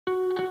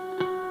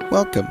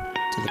Welcome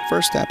to the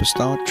First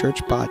Apostolic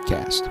Church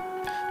Podcast.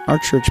 Our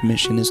church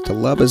mission is to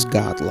love as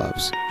God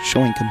loves,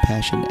 showing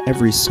compassion to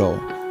every soul,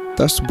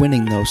 thus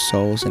winning those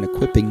souls and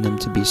equipping them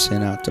to be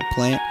sent out to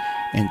plant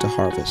and to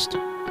harvest.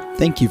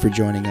 Thank you for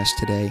joining us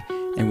today,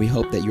 and we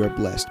hope that you are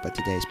blessed by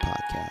today's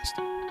podcast.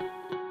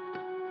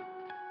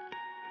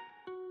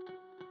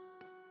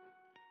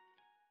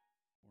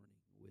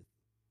 With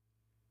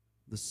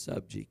the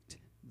subject,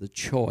 the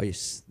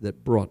choice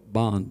that brought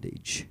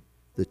bondage,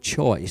 the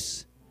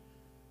choice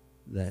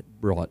that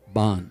brought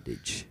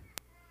bondage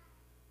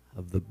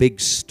of the big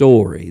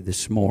story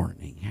this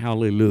morning.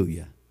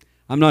 Hallelujah.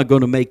 I'm not going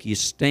to make you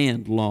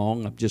stand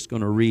long. I'm just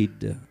going to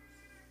read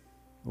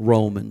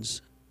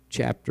Romans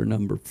chapter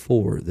number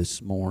 4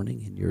 this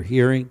morning in your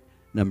hearing.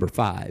 Number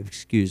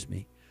 5,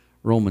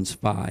 Romans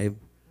 5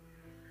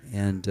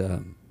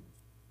 and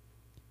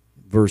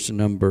verse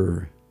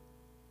number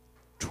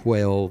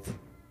 12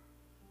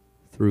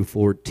 through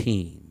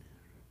 14.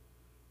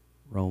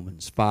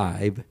 Romans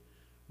 5,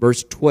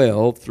 verse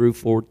 12 through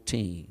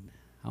 14.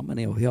 How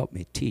many will help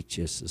me teach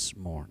us this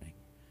morning?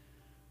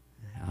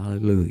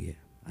 Hallelujah.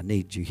 I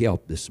need your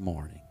help this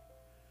morning.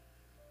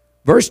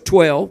 Verse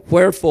 12,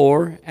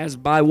 wherefore, as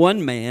by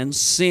one man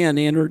sin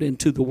entered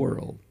into the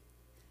world,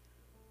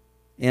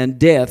 and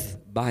death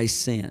by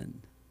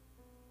sin.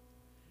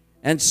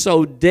 And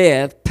so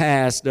death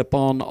passed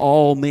upon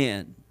all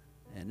men.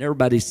 And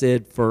everybody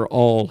said, for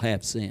all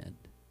have sinned.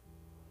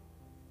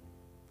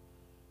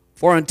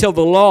 For until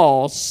the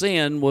law,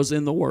 sin was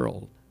in the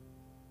world.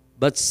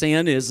 But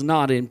sin is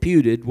not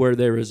imputed where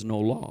there is no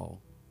law.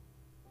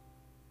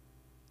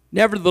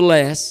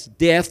 Nevertheless,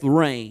 death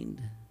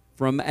reigned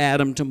from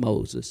Adam to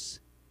Moses,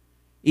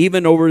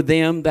 even over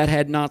them that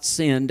had not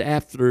sinned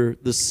after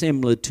the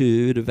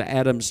similitude of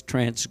Adam's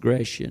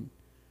transgression,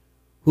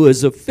 who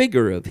is a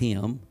figure of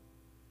him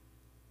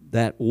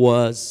that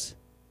was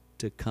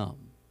to come.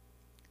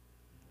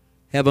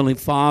 Heavenly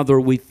Father,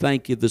 we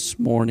thank you this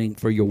morning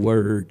for your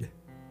word.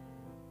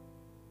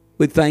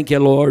 We thank you,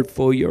 Lord,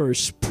 for your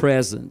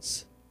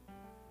presence,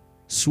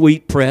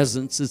 sweet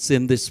presence that's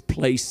in this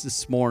place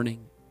this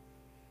morning.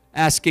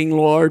 Asking,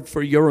 Lord,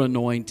 for your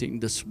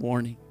anointing this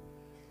morning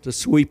to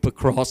sweep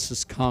across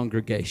this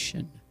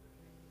congregation.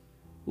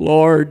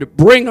 Lord,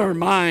 bring our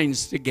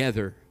minds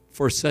together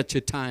for such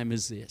a time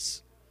as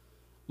this.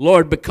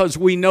 Lord, because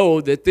we know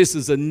that this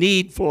is a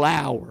needful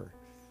hour.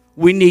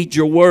 We need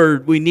your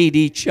word. We need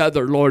each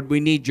other, Lord.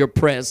 We need your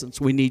presence.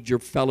 We need your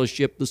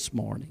fellowship this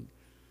morning.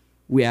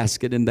 We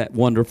ask it in that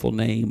wonderful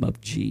name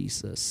of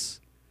Jesus.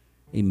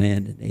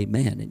 Amen and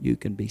amen. And you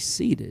can be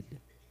seated.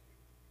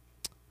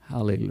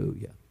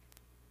 Hallelujah.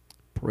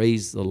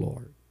 Praise the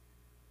Lord.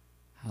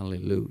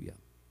 Hallelujah.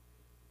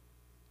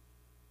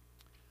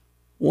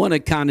 I want to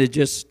kind of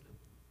just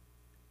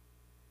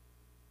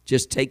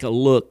take a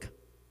look.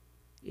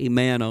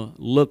 Amen. A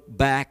look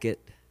back at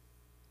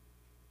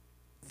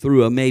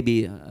through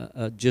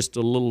just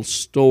a little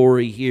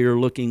story here,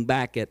 looking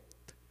back at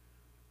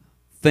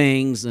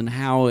things and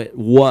how it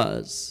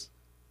was,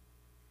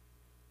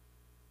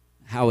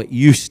 how it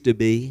used to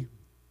be,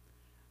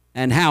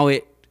 and how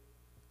it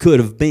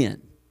could have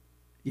been.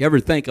 You ever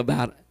think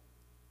about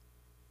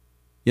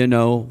it?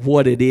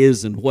 What it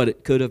is and what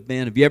it could have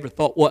been? Have you ever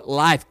thought what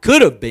life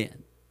could have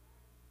been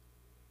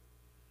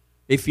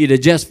if you'd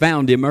have just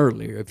found him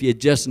earlier, if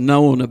you'd just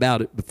known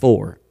about it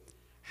before?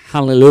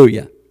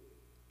 Hallelujah.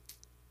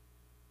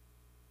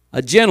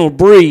 A gentle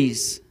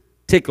breeze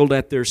tickled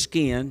at their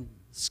skin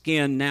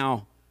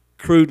now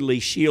crudely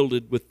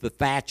shielded with the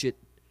thatchet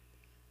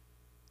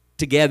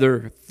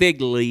together fig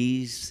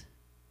leaves.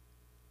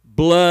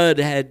 Blood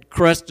had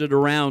crusted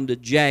around a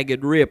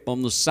jagged rip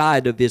on the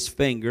side of his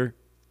finger.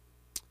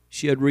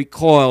 She had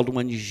recoiled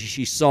when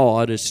she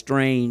saw it, a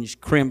strange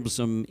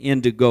crimson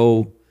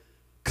indigo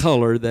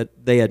color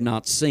that they had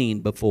not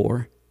seen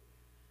before.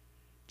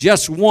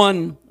 Just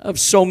one of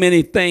so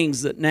many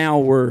things that now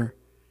were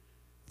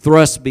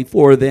thrust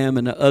before them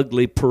in an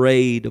ugly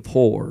parade of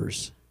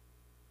horrors.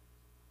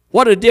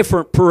 What a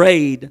different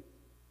parade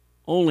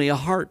only a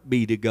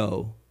heartbeat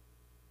ago.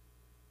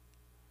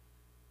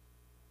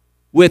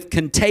 With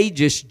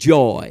contagious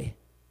joy,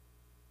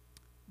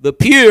 the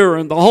pure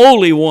and the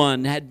Holy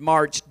One had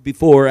marched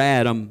before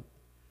Adam,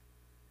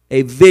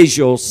 a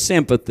visual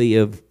sympathy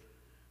of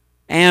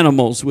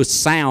animals with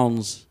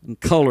sounds and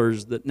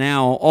colors that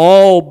now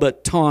all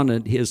but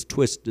taunted his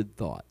twisted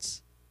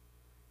thoughts.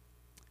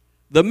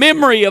 The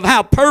memory of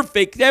how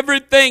perfect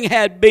everything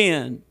had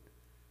been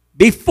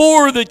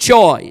before the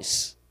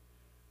choice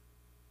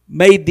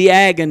made the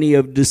agony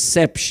of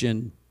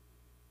deception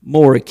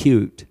more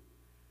acute.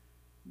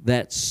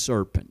 That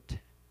serpent.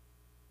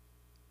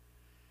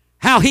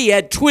 How he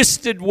had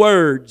twisted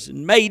words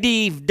and made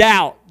Eve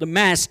doubt the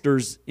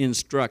master's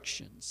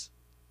instructions.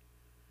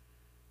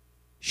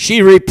 She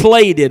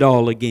replayed it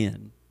all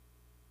again.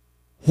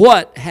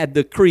 What had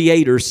the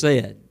Creator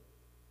said?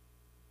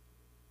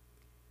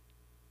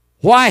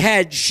 Why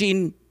had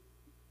she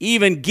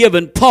even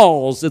given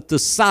pause at the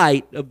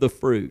sight of the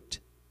fruit?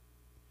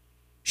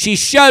 She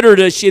shuddered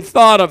as she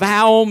thought of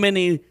how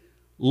many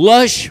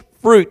lush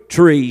fruit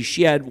tree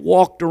she had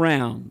walked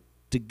around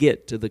to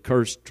get to the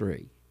cursed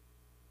tree.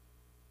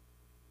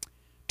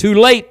 Too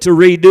late to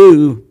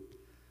redo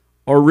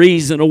or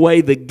reason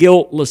away the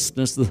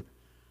guiltlessness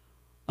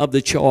of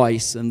the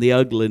choice and the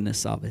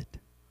ugliness of it.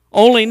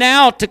 Only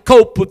now to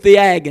cope with the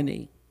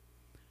agony.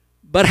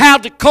 But how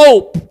to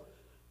cope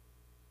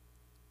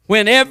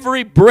when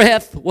every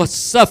breath was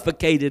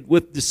suffocated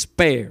with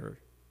despair,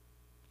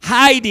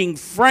 hiding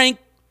frankly,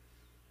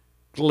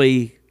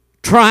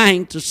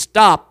 trying to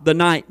stop the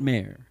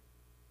nightmare.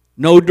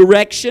 No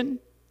direction,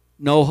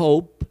 no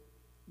hope,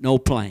 no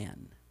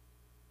plan.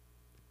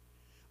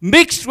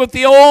 Mixed with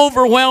the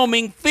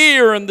overwhelming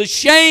fear and the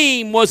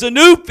shame was a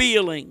new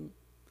feeling,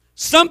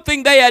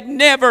 something they had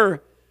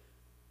never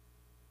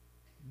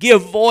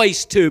given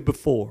voice to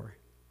before.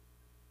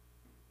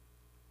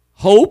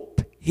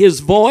 Hope, his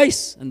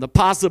voice, and the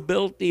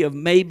possibility of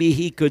maybe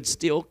he could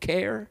still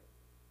care.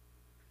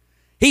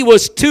 It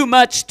was too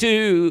much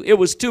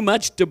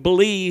to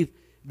believe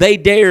they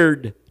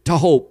dared to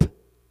hope.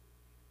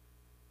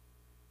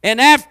 And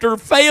after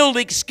failed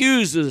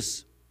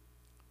excuses,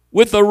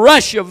 with the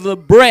rush of the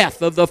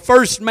breath of the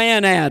first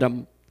man,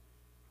 Adam,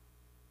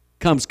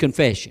 comes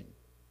confession.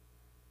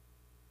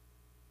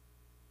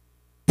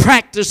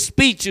 Practiced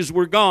speeches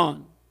were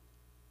gone.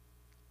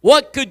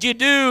 What could you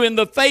do in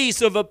the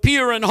face of a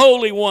pure and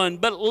holy one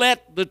but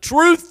let the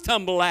truth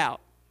tumble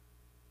out?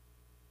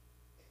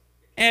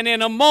 And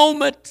in a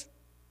moment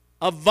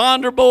of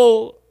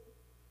vulnerable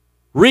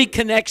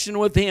reconnection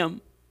with him,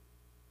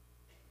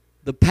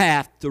 the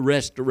path to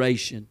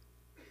restoration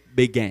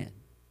began.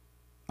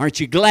 Aren't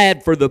you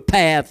glad for the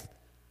path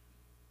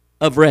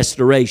of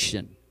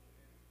restoration?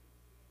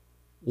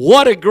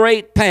 What a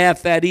great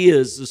path that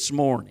is this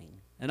morning.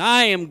 And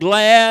I am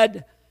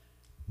glad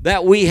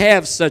that we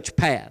have such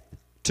path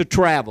to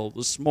travel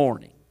this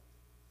morning.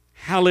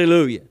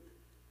 Hallelujah.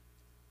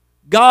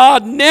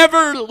 God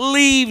never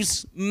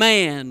leaves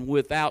man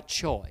without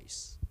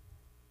choice.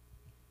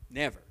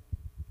 Never.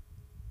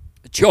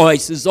 The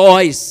choice is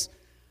always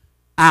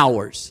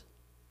ours.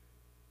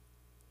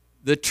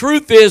 The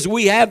truth is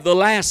we have the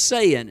last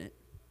say in it.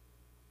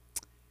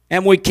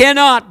 And we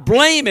cannot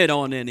blame it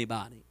on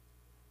anybody.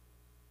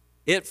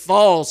 It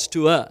falls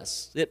to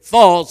us. It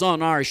falls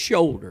on our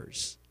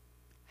shoulders.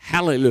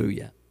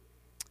 Hallelujah.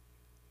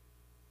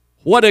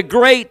 What a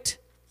great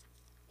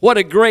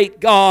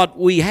God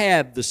we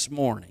have this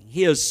morning.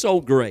 He is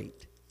so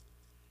great.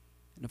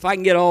 And if I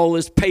can get all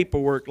this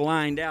paperwork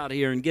lined out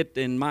here and get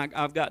in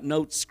I've got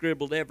notes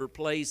scribbled every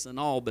place and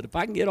all, but if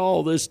I can get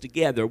all this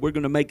together, we're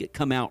going to make it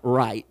come out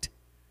right.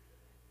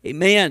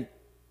 Amen.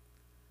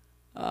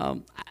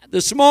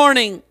 This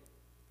morning,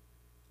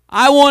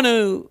 I want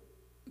to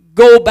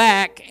go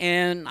back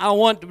and I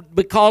want,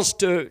 because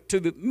to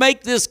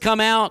make this come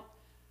out,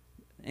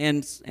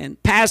 and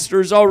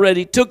pastors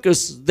already took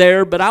us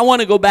there, but I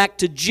want to go back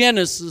to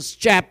Genesis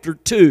chapter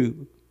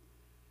 2.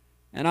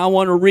 And I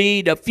want to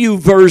read a few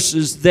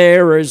verses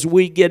there as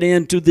we get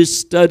into this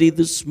study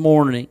this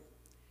morning.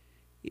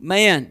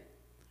 Amen.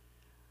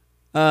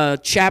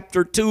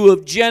 Chapter 2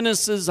 of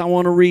Genesis, I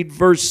want to read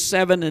verse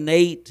 7 and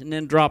 8 and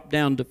then drop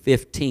down to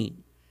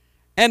 15.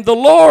 And the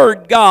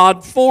Lord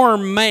God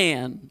formed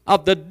man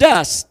of the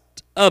dust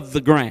of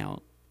the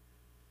ground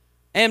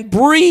and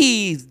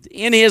breathed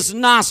in his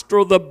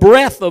nostril the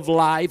breath of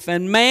life,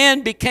 and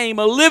man became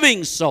a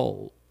living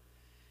soul.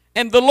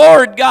 And the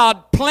Lord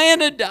God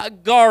planted a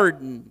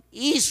garden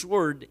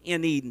eastward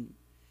in Eden,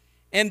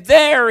 and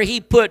there he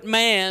put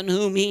man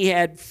whom he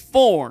had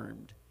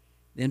formed.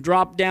 Then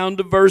drop down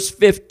to verse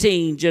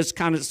 15, just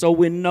kind of so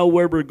we know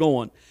where we're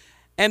going.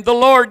 And the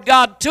Lord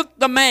God took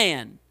the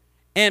man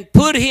and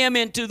put him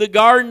into the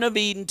Garden of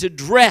Eden to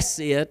dress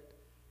it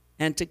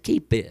and to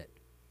keep it.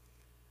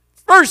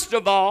 First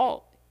of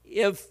all,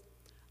 if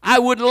I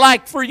would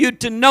like for you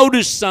to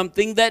notice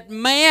something, that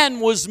man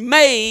was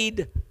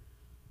made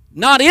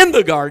not in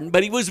the garden,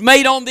 but he was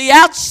made on the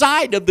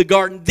outside of the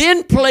garden,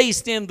 then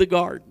placed in the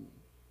garden.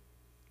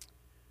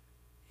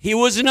 He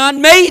was not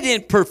made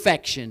in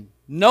perfection.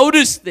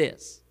 Notice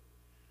this.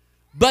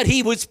 But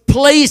he was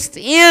placed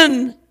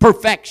in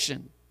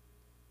perfection.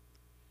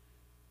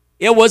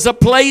 It was a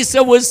place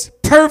that was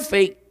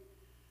perfect,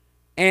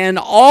 and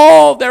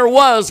all there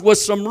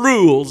was some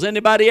rules.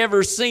 Anybody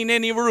ever seen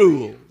any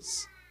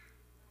rules?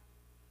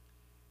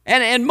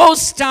 And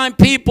most time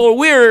people,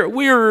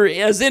 we're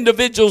as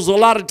individuals a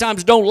lot of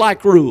times don't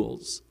like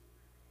rules.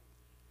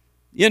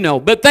 You know,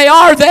 but they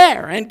are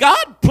there, and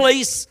God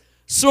placed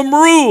some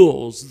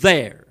rules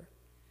there.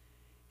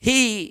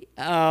 He,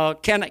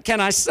 can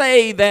I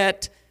say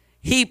that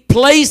he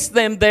placed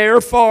them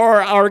there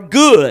for our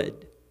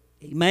good?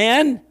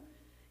 Amen?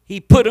 He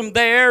put them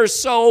there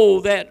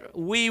so that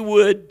we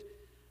would,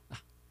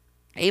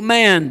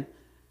 amen,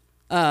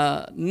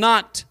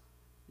 not,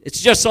 it's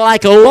just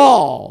like a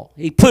law.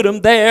 He put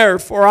them there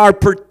for our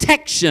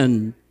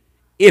protection,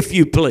 if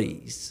you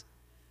please.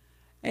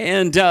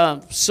 And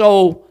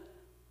so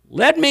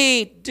let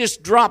me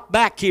just drop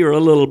back here a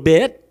little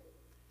bit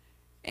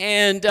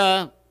and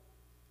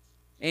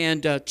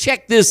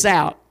check this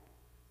out.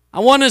 I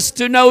want us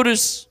to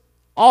notice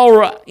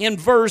in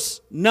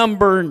verse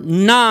number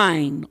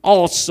 9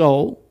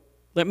 also.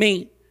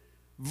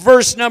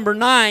 Verse number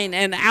 9,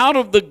 and out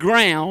of the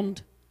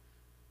ground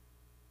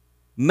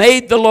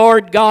made the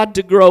Lord God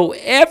to grow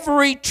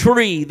every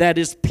tree that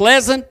is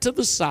pleasant to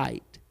the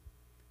sight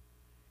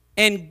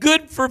and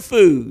good for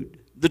food,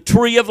 the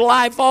tree of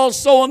life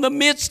also in the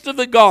midst of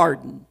the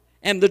garden,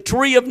 and the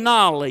tree of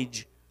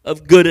knowledge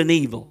of good and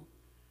evil.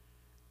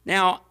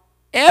 Now,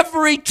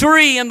 every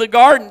tree in the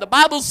garden, the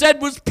Bible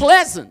said, was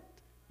pleasant.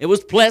 It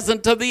was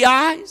pleasant to the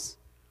eyes.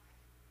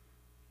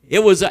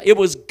 It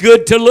was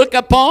good to look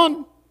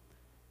upon.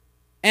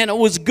 And it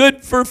was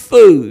good for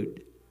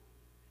food.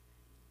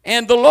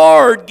 And the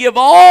Lord give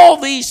all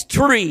these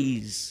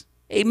trees,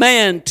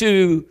 amen,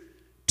 to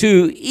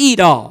eat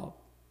of.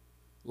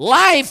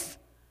 Life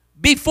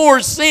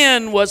before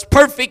sin was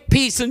perfect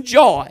peace and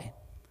joy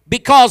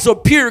because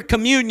of pure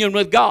communion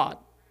with God.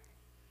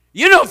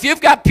 You know, if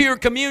you've got pure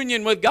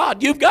communion with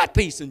God, you've got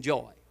peace and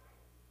joy.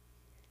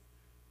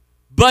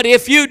 But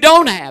if you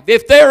don't have,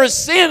 if there is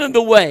sin in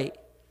the way,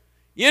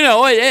 you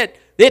know,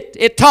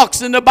 it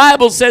talks in the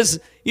Bible, says,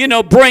 you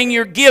know, bring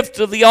your gift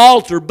to the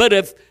altar. But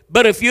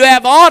if you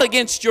have aught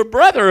against your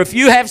brother, if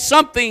you have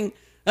something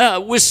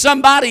with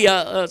somebody,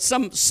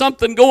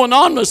 something going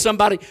on with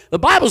somebody, the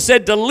Bible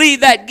said to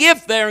leave that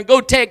gift there and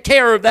go take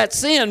care of that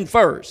sin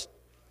first.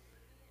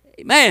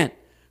 Amen.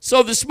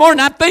 So this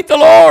morning, I think the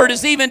Lord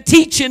is even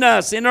teaching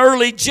us in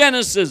early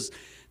Genesis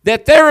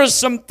that there are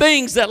some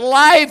things that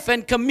life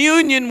and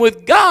communion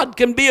with God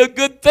can be a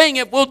good thing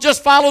if we'll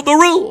just follow the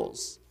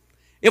rules.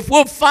 If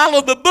we'll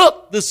follow the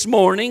book this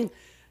morning,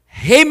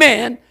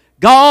 amen,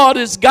 God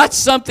has got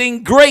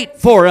something great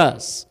for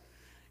us.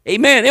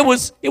 Amen. It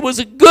was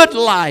a good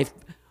life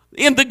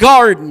in the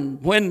garden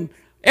when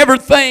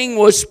everything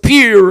was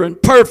pure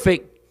and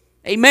perfect.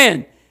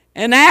 Amen.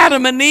 And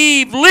Adam and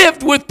Eve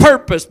lived with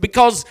purpose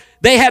because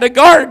they had a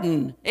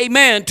garden,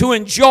 amen, to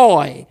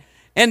enjoy.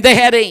 And they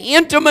had an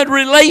intimate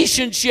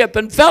relationship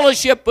and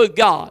fellowship with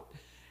God.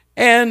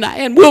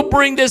 And we'll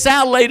bring this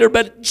out later,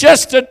 but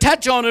just to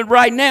touch on it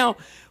right now,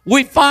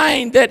 we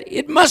find that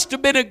it must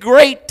have been a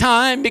great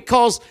time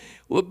because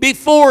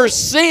before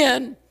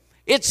sin,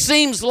 it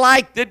seems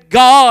like that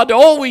God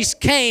always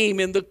came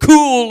in the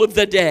cool of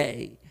the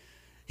day.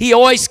 He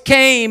always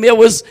came. It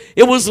was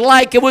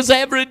like it was an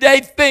everyday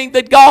thing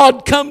that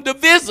God come to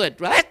visit,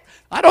 right?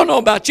 I don't know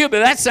about you, but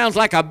that sounds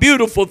like a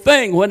beautiful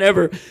thing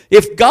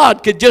if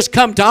God could just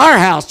come to our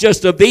house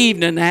just of the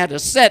evening at a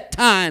set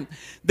time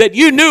that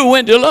you knew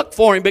when to look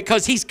for him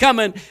because he's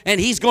coming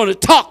and he's going to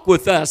talk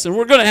with us and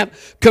we're going to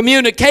have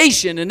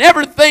communication and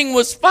everything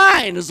was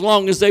fine as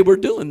long as they were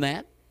doing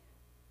that.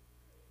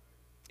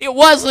 It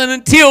wasn't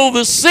until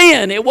the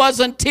sin, it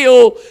wasn't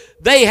until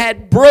they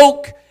had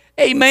broke,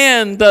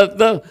 amen,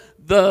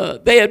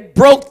 they had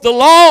broke the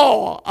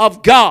law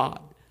of God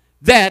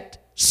that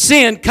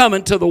sin come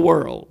into the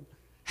world.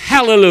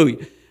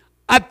 Hallelujah.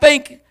 I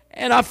think,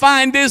 and I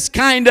find this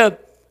kind of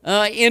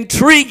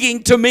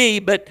intriguing to me,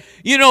 but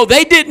you know,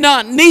 they did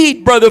not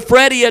need, Brother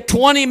Freddie, a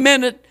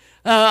 20-minute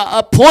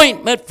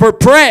appointment for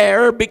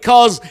prayer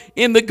because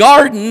in the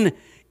garden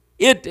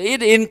it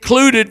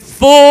included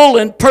full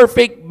and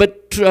perfect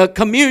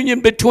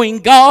communion between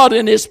God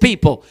and his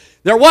people.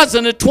 There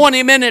wasn't a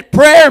 20-minute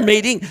prayer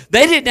meeting.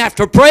 They didn't have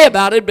to pray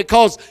about it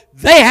because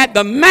they had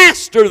the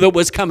master that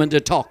was coming to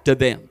talk to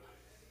them.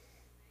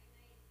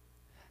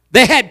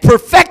 They had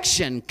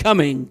perfection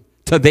coming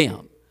to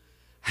them.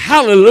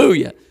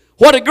 Hallelujah.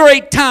 What a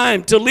great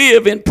time to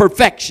live in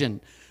perfection.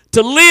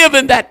 To live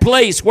in that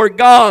place where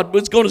God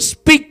was going to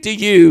speak to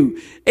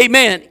you.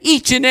 Amen.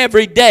 Each and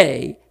every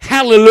day.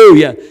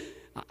 Hallelujah.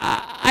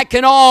 I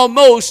can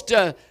almost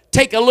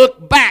take a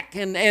look back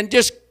and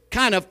just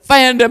kind of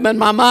fandom in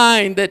my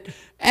mind that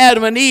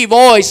Adam and Eve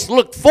always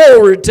looked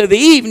forward to the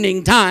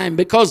evening time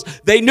because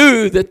they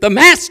knew that the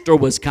master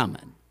was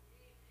coming.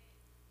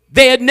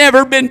 They had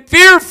never been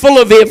fearful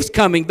of his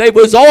coming. They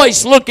was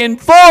always looking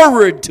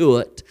forward to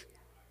it.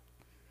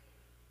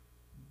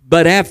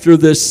 But after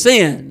the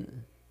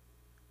sin,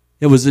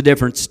 it was a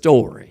different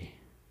story.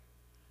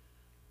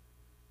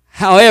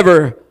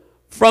 However,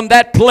 from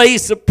that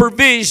place of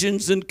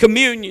provisions and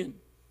communion,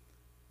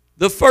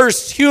 the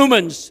first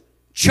humans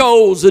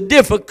chose a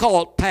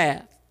difficult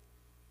path,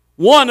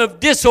 one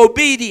of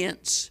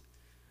disobedience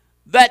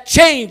that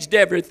changed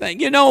everything.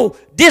 You know,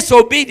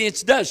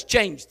 disobedience does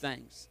change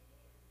things.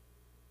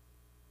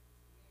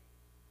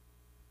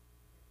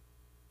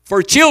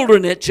 For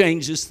children, it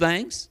changes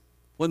things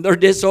when they're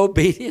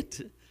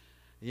disobedient.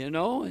 You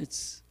know,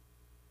 it's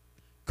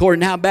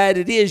according to how bad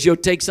it is, you'll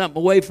take something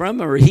away from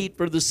them or heat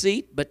for the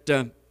seat, but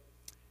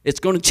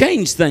it's going to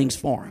change things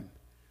for them.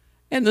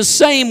 And the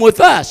same with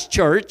us,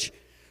 church.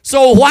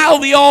 So while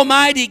the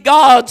Almighty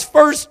God's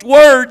first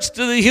words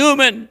to the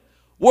human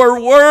were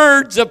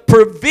words of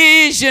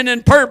provision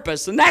and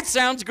purpose, and that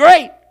sounds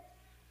great.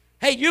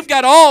 Hey, you've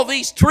got all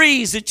these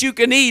trees that you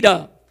can eat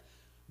of.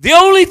 The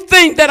only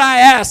thing that I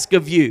ask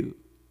of you,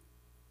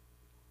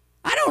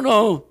 I don't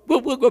know,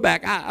 we'll go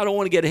back. I don't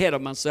want to get ahead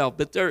of myself,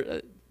 but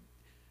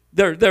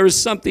There is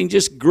something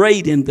just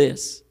great in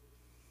this.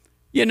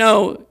 You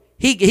know,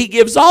 he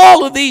gives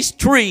all of these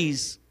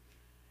trees.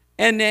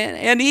 And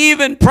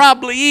even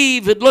probably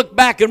Eve had looked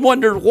back and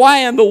wondered,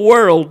 why in the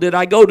world did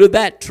I go to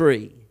that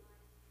tree?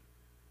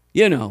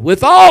 You know,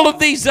 with all of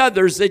these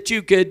others that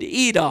you could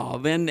eat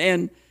of.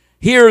 And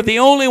here, the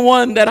only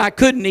one that I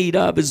couldn't eat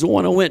of is the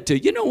one I went to.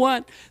 You know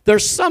what?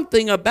 There's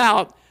something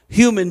about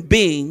human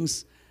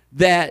beings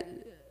that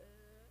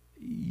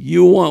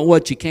you want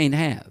what you can't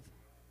have.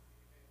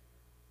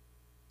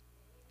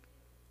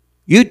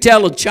 You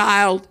tell a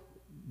child,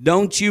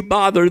 don't you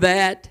bother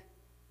that,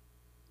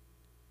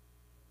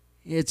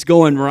 it's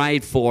going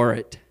right for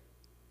it.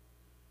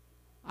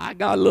 I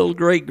got a little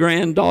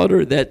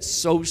great-granddaughter that's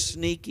so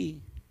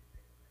sneaky.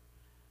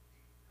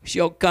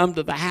 She'll come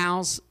to the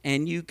house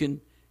and you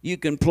can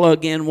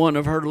plug in one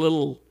of her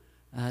little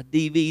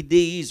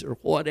DVDs or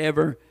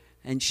whatever,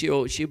 and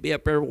she'll be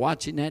up there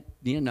watching that,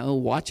 you know,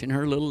 watching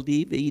her little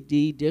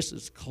DVD just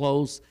as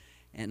close.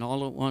 And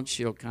all at once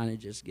she'll kind of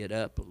just get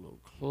up a little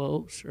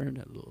closer and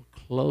a little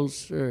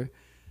closer,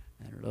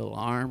 and her little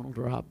arm will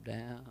drop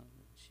down. And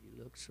she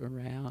looks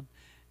around,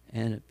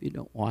 and if you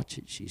don't watch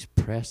it, she's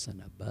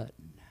pressing a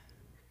button.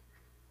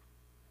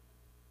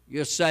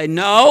 You'll say,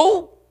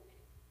 no.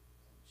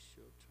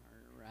 She'll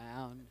turn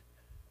around,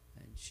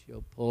 and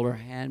she'll pull her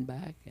hand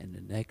back, and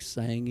the next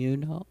thing you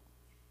know.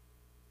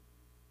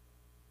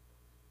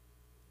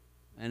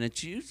 And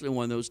it's usually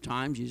one of those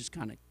times you just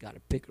kind of got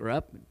to pick her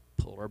up and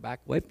pull her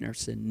back away from her and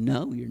say,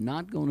 no, you're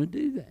not going to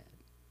do that.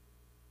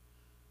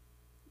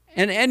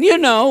 And you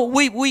know,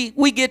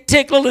 we get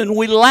tickled and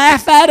we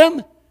laugh at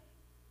them.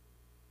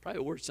 Probably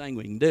the worst thing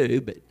we can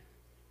do, but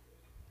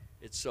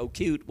it's so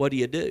cute. What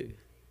do?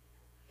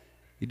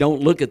 You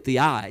don't look at the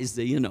eyes.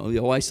 You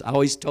know, I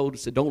always told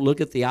us, don't look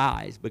at the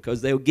eyes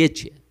because they'll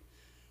get you.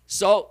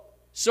 So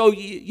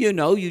you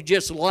know, you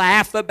just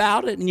laugh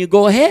about it and you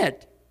go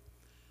ahead.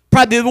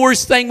 Probably the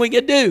worst thing we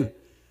could do.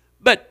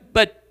 But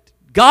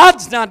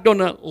God's not going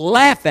to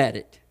laugh at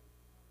it.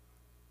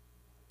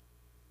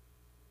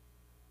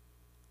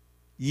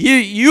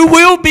 You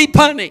will be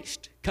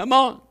punished. Come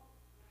on.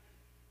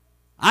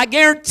 I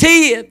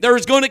guarantee you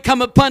there's going to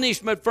come a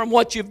punishment from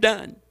what you've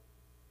done.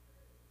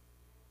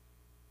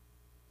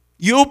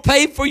 You'll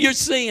pay for your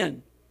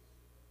sin.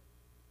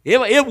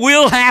 It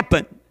will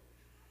happen.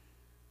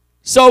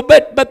 So,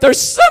 but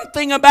there's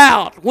something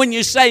about when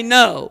you say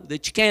no,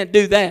 that you can't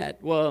do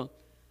that. Well,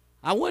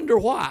 I wonder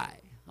why.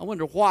 I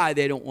wonder why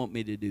they don't want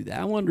me to do that.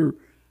 I wonder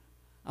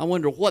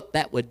what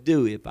that would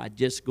do if I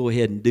just go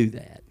ahead and do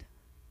that.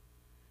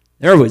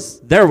 There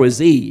was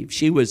Eve.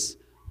 She was,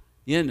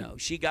 you know,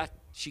 she got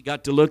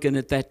to looking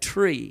at that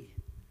tree.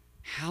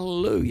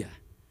 Hallelujah.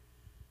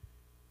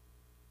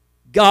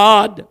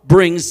 God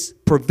brings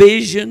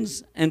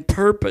provisions and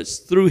purpose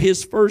through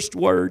His first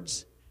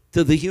words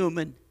to the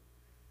human.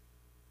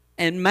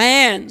 And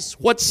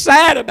what's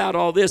sad about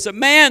all this, a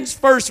man's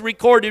first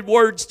recorded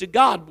words to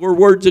God were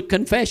words of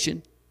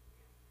confession.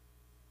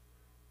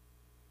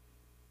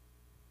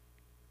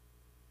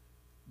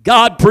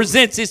 God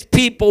presents His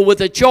people with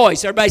a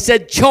choice. Everybody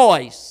said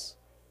choice.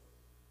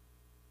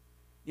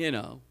 You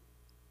know,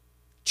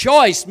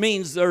 choice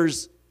means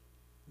there's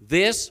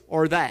this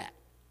or that.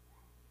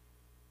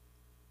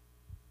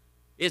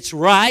 It's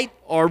right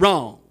or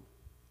wrong.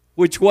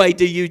 Which way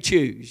do you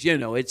choose? You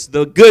know, it's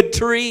the good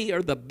tree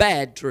or the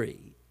bad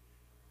tree.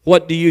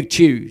 What do you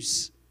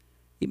choose?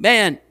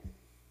 Amen.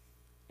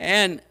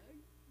 And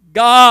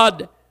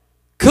God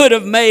could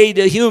have made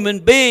a human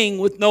being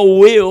with no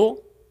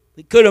will.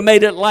 He could have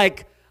made it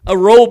like a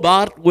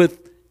robot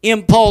with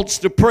impulse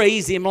to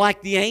praise Him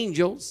like the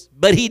angels,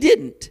 but He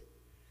didn't.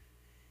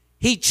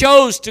 He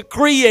chose to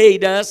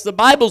create us, the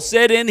Bible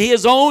said, in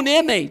His own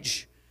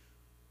image,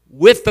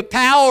 with the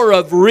power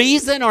of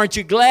reason. Aren't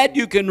you glad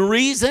you can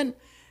reason?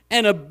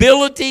 An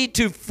ability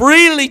to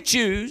freely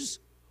choose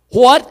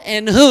what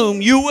and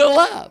whom you will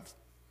love.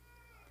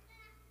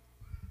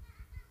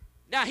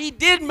 Now, He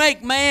did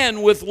make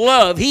man with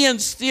love. He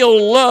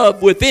instilled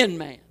love within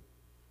man.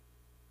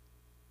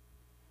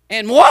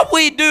 And what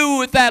we do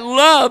with that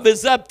love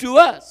is up to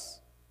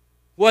us.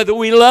 Whether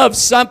we love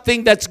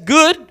something that's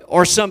good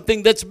or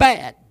something that's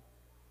bad.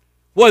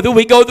 Whether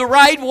we go the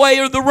right way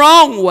or the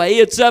wrong way,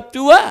 it's up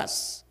to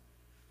us.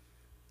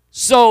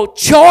 So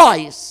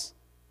choice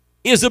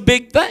is a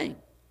big thing.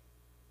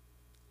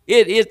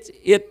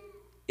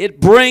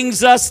 It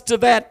brings us to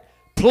that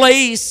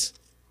place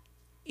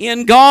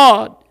in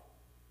God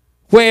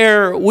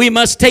where we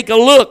must take a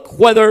look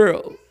whether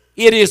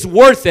it is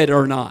worth it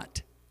or not.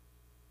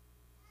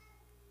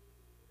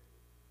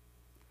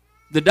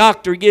 The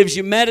doctor gives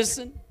you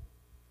medicine.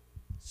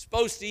 It's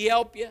supposed to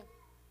help you.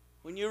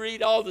 When you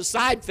read all the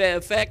side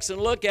effects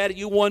and look at it,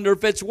 you wonder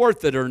if it's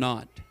worth it or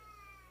not.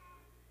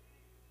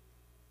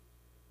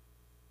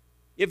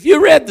 If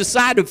you read the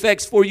side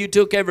effects before you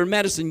took every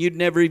medicine, you'd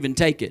never even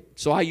take it.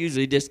 So I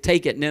usually just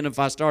take it, and then if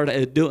I start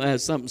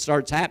something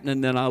starts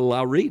happening, then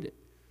I'll read it.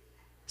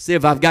 See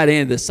if I've got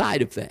any of the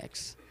side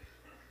effects.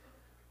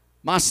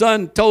 My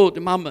son told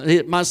his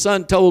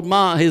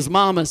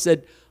mama,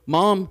 said,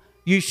 Mom,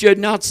 you should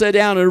not sit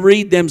down and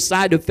read them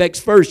side effects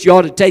first. You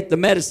ought to take the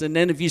medicine.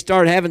 Then if you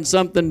start having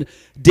something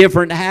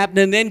different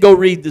happening, then go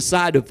read the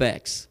side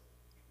effects.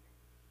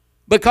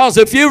 Because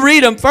if you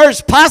read them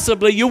first,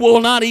 possibly you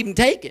will not even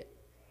take it.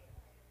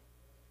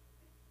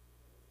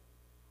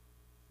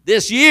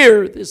 This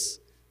year,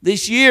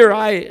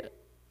 I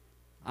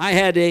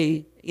had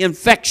a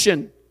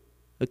infection,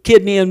 a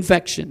kidney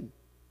infection.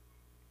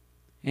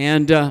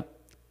 And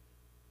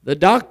the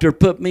doctor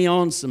put me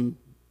on some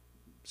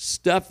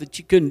stuff that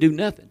you couldn't do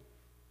nothing.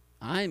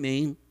 I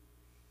mean,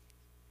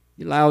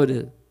 you allow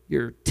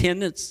your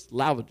tendons,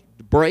 allow it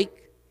to break.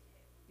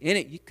 In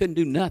it, you couldn't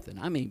do nothing.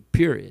 I mean,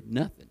 period,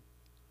 nothing.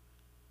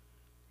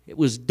 It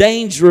was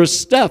dangerous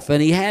stuff,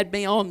 and he had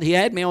me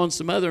on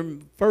some other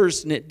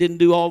first, and it didn't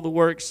do all the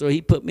work, so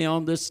he put me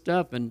on this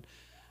stuff,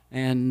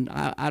 and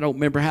I don't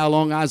remember how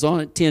long I was on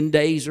it, 10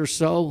 days or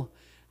so.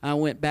 I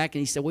went back,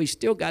 and he said, well, you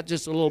still got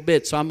just a little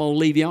bit, so I'm going to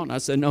leave you on. I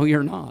said, no,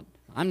 you're not.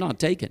 I'm not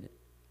taking it.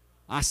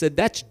 I said,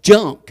 that's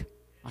junk.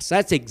 I said,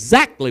 that's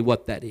exactly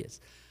what that is.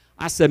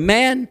 I said,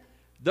 man,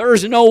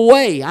 there's no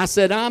way. I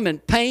said, I'm in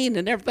pain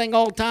and everything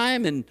all the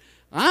time, and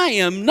I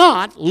am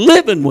not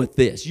living with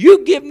this.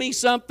 You give me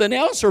something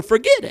else or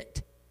forget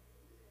it.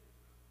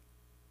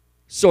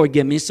 So he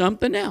gave me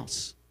something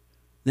else.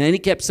 Then he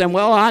kept saying,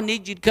 well, I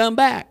need you to come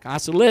back. I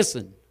said,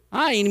 listen,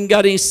 I ain't even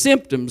got any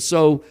symptoms.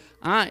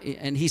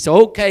 And he said,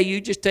 okay, you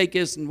just take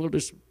this and we'll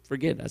just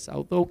forget it. I said,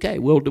 okay,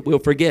 we'll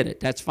forget it.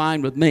 That's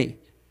fine with me.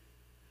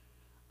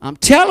 I'm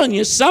telling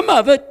you, some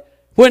of it,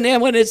 when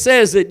it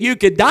says that you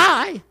could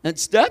die and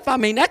stuff, I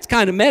mean, that's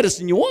kind of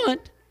medicine you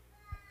want.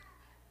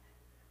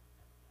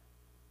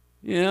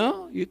 You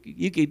know,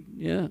 you could,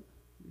 yeah.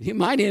 You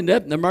might end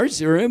up in the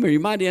emergency room or you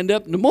might end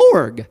up in the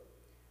morgue.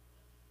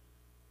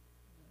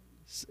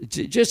 It's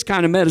just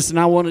kind of medicine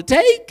I want to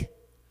take.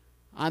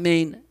 I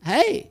mean,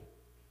 hey,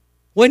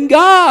 when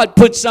God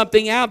puts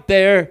something out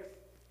there,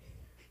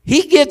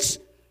 He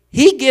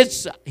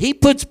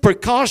puts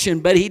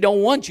precaution, but He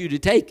don't want you to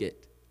take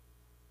it.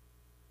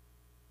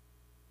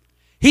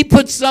 He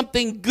puts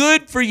something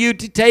good for you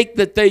to take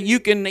that you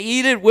can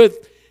eat it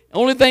with. The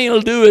only thing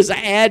it'll do is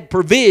add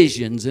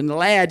provisions and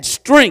it'll add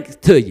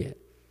strength to you.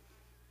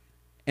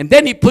 And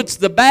then He puts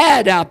the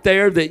bad out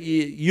there that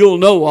you'll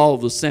know all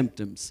the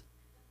symptoms.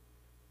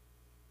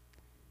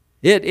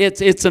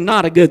 It's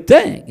not a good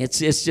thing. It's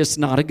just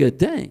not a good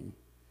thing.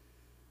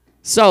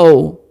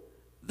 So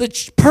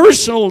the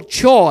personal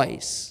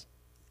choice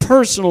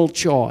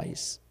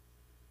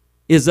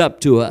is up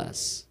to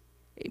us.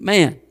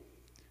 Amen.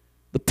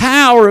 The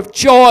power of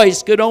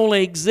choice could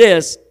only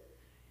exist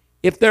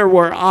if there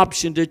were an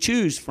option to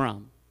choose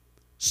from.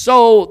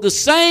 So the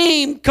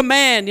same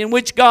command in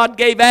which God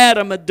gave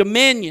Adam a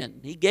dominion,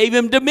 He gave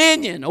him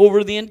dominion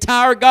over the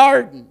entire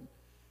garden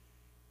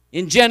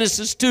in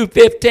Genesis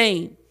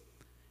 2:15.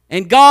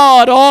 And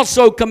God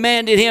also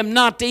commanded him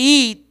not to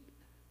eat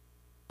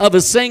of a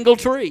single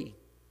tree.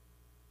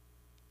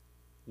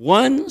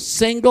 One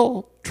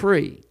single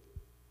tree.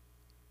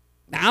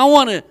 Now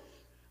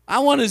I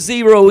want to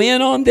zero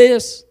in on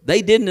this.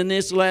 They didn't in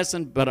this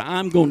lesson, but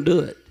I'm going to do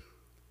it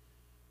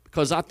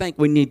because I think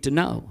we need to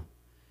know.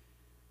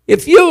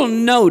 If you'll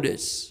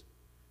notice,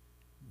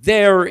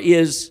 there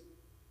is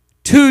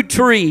 2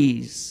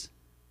 trees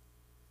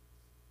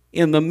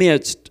in the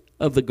midst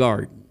of the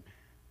garden.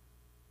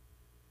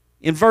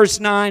 In verse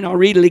 9, I'll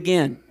read it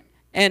again.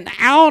 And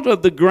out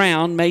of the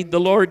ground made the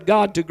Lord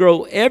God to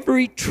grow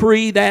every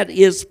tree that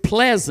is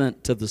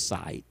pleasant to the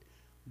sight,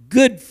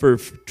 good for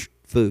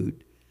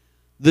food.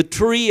 The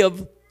tree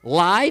of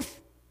life,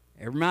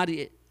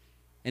 everybody,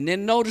 and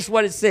then notice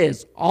what it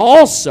says.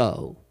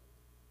 Also,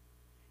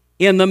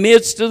 in the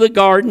midst of the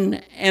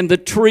garden, and the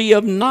tree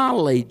of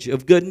knowledge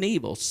of good and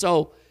evil.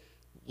 So,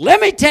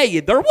 let me tell you,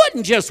 there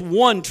wasn't just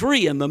one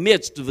tree in the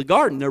midst of the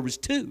garden. There was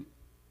 2.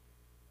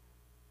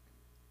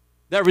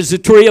 There was the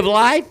tree of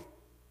life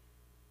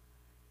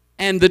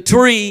and the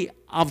tree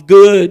of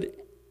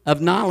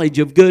knowledge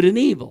of good and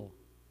evil.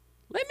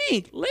 Let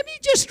me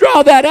just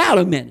draw that out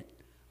a minute.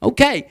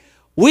 Okay,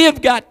 we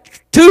have got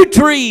 2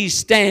 trees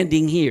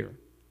standing here.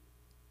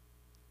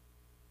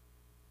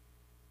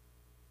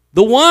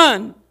 The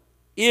one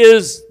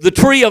is the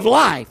tree of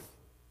life.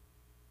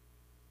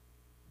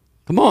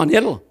 Come on,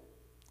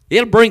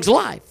 it brings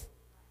life.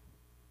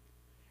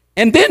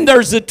 And then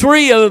there's the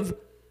tree of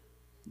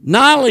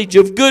knowledge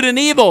of good and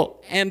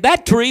evil, and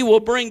that tree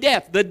will bring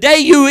death. The day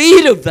you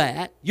eat of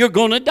that, you're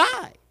going to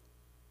die.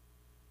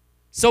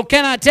 So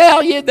can I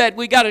tell you that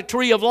we got a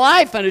tree of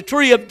life and a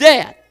tree of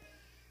death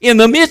in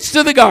the midst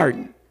of the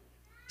garden,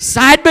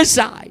 side by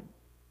side?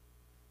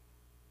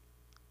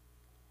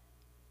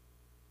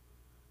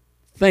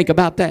 Think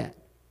about that.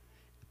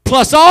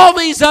 Plus all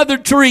these other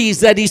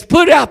trees that He's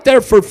put out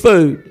there for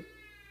food.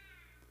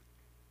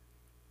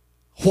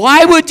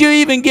 Why would you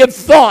even give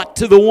thought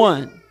to the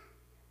one?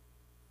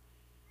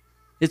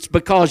 It's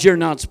because you're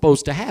not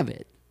supposed to have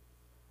it.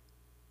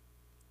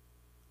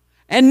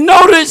 And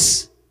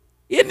notice,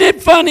 isn't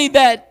it funny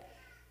that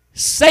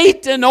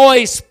Satan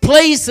always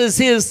places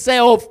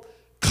himself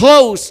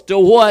close to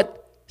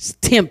what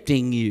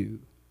tempting you.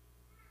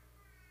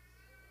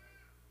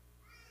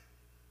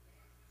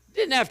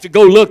 Didn't have to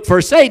go look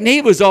for Satan.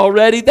 He was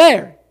already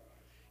there.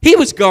 He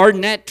was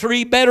guarding that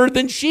tree better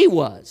than she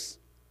was.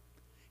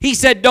 He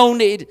said,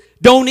 don't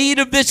eat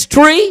of this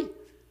tree.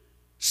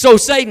 So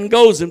Satan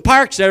goes and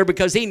parks there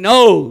because he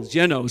knows,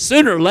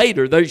 sooner or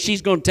later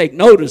she's going to take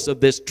notice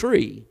of this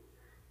tree.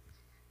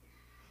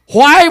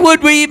 Why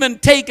would we even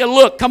take a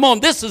look? Come on,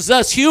 this is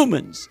us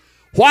humans.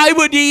 Why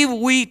would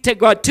we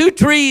take out two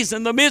trees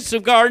in the midst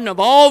of the garden of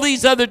all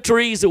these other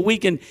trees that we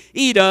can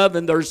eat of,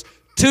 and there's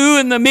two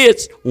in the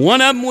midst.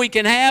 One of them we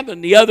can have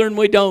and the other one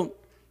we don't.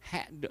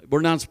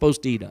 We're not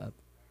supposed to eat of.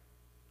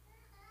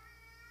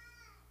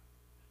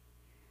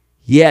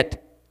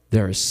 Yet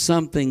there is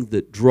something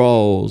that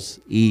draws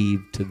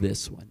Eve to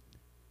this one.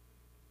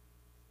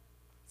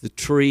 The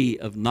tree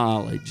of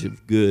knowledge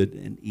of good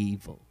and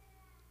evil.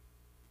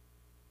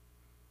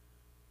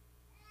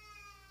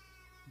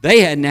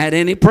 They hadn't had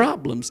any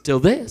problems till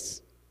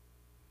this.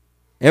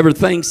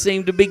 Everything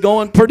seemed to be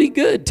going pretty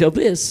good till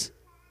this.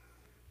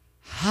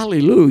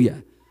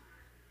 Hallelujah.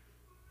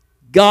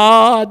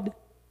 God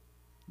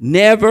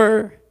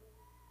never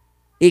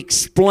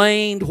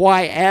explained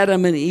why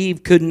Adam and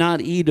Eve could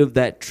not eat of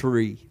that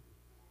tree.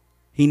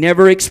 He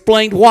never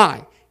explained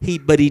why,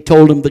 but he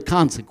told them the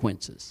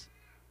consequences.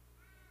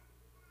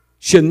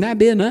 Shouldn't that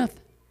be enough?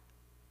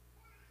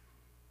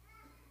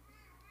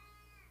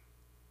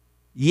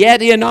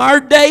 Yet in our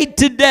day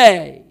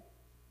today,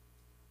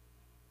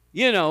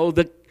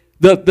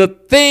 the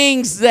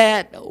things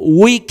that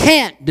we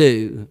can't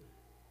do,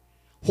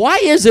 why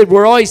is it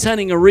we're always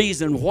hunting a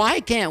reason? Why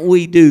can't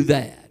we do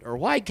that? Or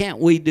why can't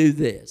we do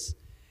this?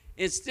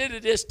 Instead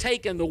of just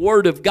taking the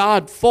Word of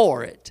God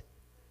for it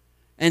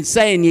and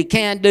saying you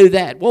can't do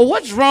that. Well,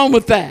 what's wrong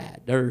with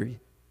that? Or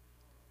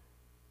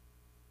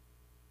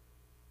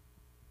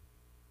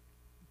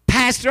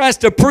pastor has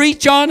to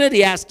preach on it.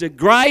 He has to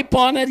gripe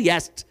on it. He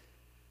has to...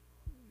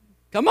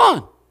 Come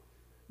on.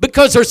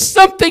 Because there's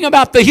something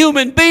about the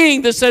human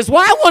being that says,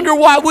 well, I wonder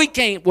why we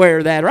can't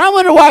wear that. Or I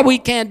wonder why we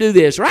can't do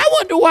this. Or I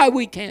wonder why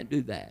we can't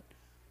do that.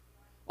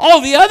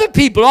 All the other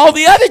people, all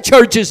the other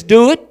churches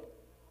do it.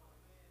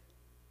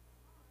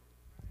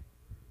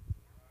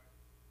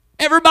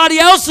 Everybody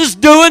else is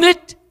doing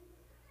it.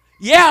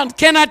 Yeah, and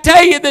can I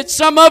tell you that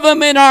some of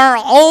them in our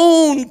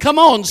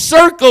own,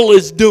 circle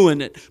is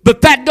doing it.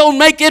 But that don't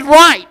make it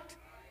right.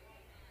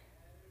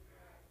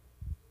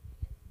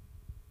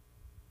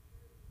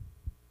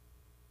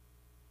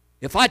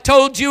 If I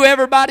told you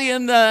everybody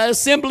in the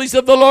assemblies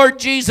of the Lord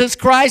Jesus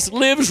Christ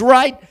lives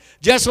right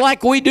just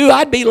like we do,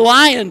 I'd be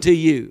lying to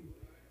you.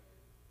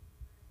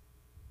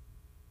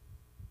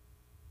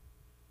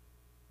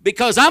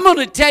 Because I'm going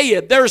to tell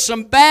you, there's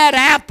some bad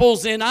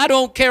apples in I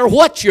don't care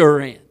what you're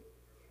in.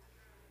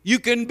 You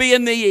can be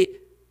in the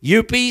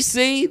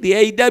UPC,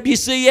 the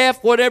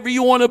AWCF, whatever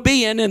you want to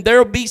be in, and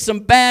there'll be some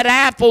bad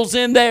apples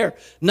in there.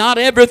 Not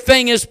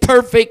everything is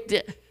perfect.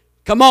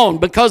 Come on,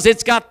 because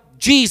it's got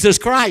Jesus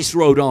Christ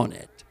wrote on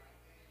it.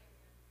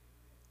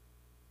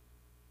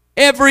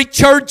 Every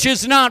church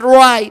is not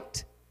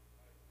right.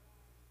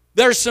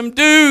 There's some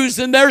do's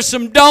and there's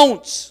some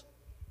don'ts.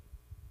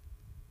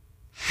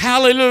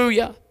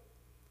 Hallelujah.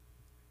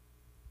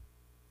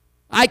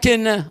 I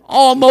can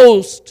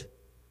almost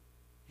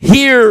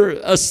hear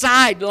a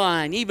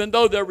sideline, even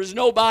though there was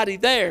nobody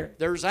there.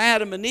 There's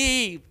Adam and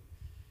Eve.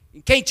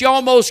 Can't you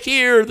almost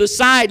hear the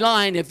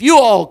sideline? If you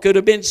all could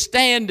have been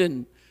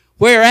standing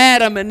where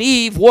Adam and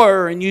Eve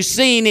were, and you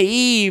seen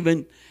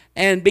Eve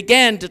and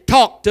began to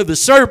talk to the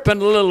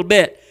serpent a little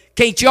bit,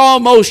 can't you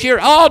almost hear,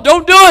 oh,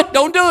 don't do it,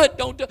 don't do it,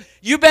 don't do it.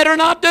 You better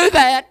not do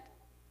that.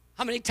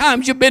 How many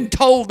times you've been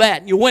told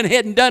that and you went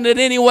ahead and done it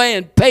anyway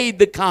and paid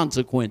the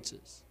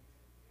consequences?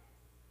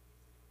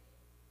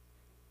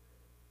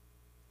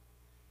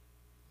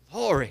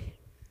 Glory.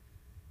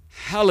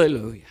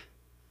 Hallelujah.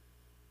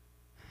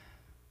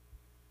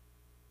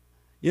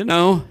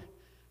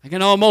 I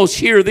can almost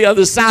hear the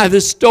other side of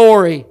the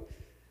story.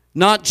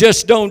 Not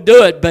just don't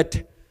do it,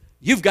 but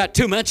you've got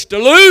too much to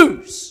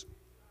lose.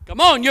 Come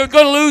on, you're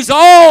going to lose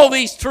all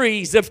these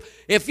trees.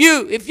 If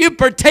you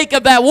partake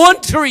of that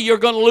one tree, you're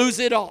going to lose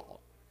it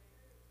all.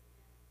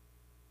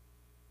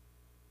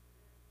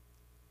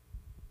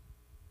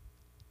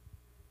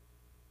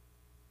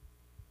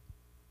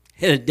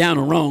 Headed down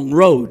the wrong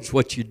road's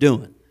what you're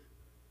doing.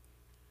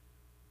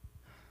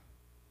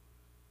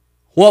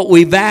 What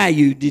we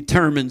value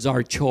determines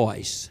our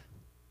choice.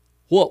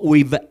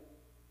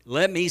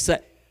 Let me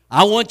say,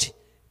 I want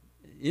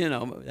you,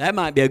 that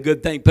might be a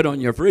good thing to put on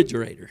your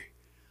refrigerator.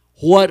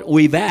 What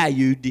we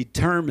value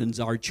determines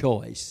our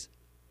choice.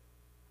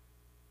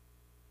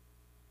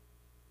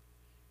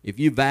 If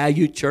you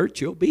value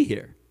church, you'll be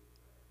here.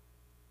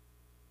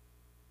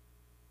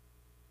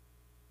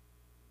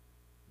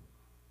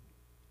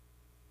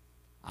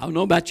 I don't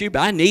know about you,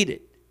 but I need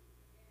it.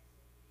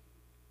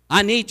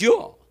 I need you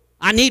all.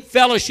 I need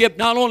fellowship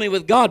not only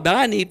with God, but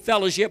I need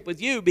fellowship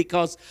with you,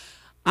 because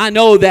I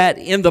know that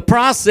in the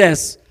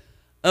process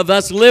of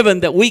us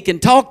living that we can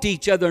talk to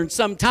each other, and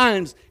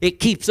sometimes it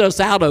keeps us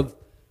out of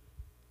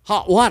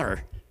hot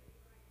water.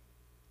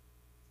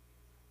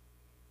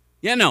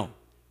 You know,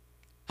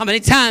 how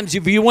many times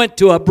have you went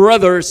to a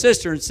brother or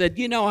sister and said,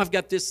 I've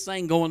got this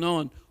thing going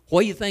on.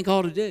 What do you think I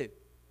ought to do?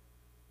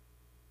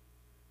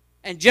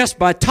 And just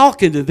by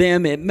talking to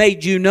them, it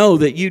made you know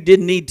that you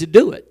didn't need to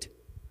do it.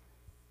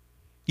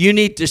 You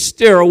need to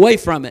steer away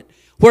from it.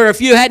 Where if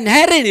you hadn't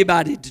had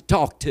anybody to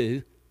talk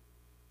to,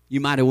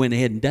 you might have went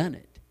ahead and done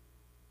it.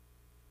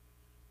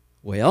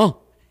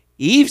 Well,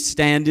 Eve's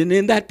standing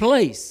in that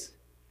place.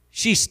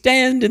 She's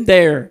standing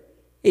there.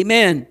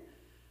 Amen.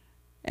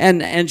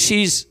 And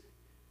she's,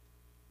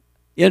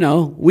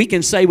 we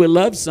can say we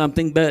love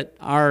something, but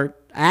our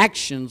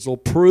actions will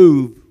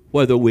prove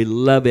whether we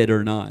love it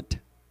or not.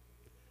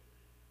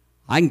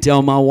 I can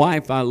tell my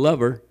wife I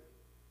love her,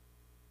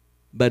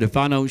 but if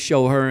I don't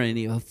show her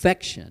any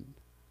affection,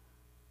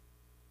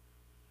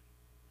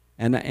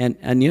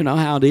 and you know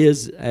how it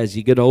is as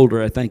you get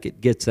older, I think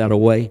it gets that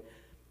way.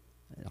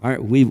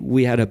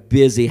 We had a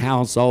busy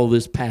house all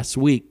this past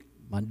week.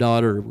 My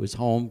daughter was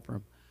home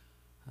from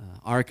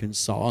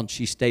Arkansas, and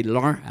she stayed at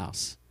our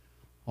house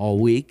all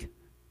week.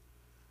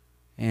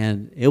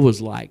 And it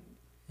was like,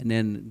 and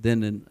then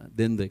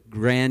the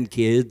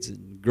grandkids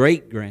and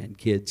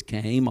great-grandkids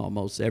came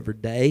almost every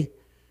day.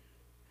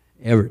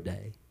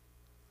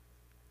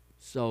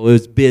 So it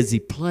was a busy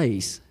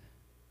place.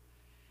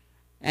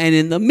 And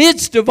in the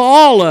midst of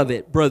all of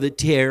it, Brother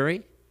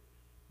Terry,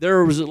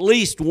 there was at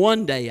least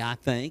one day, I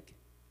think,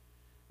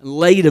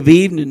 late of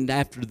evening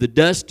after the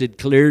dust had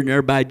cleared and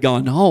everybody had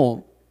gone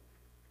home,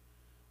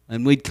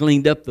 and we'd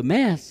cleaned up the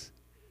mess.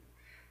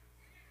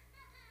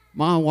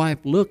 My wife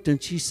looked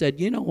and she said,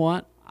 "You know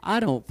what? I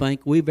don't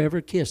think we've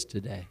ever kissed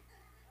today."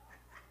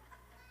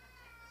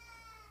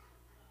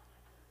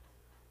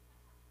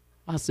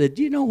 I said,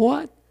 "You know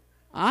what?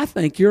 I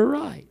think you're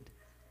right."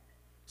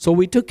 So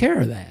we took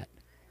care of that.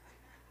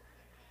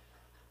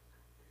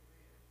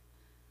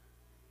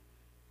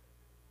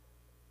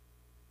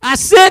 I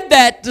said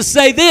that to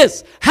say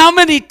this. How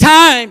many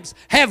times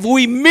have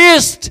we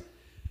missed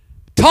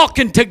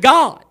talking to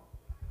God?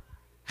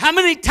 How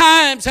many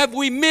times have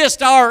we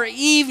missed our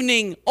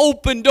evening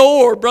open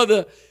door,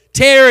 Brother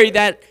Terry,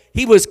 that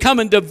he was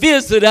coming to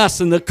visit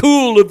us in the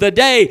cool of the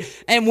day,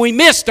 and we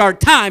missed our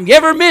time? You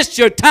ever missed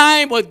your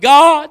time with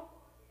God?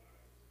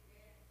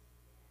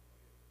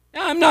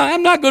 Now,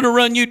 I'm not going to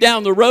run you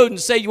down the road and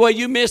say, well,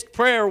 you missed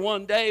prayer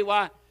one day.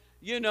 Why,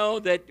 you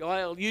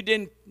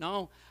didn't.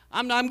 No,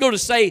 I'm going to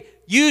say,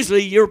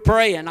 usually you're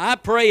praying. I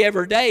pray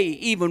every day,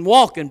 even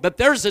walking. But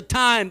there's a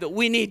time that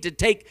we need to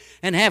take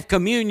and have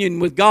communion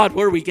with God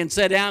where we can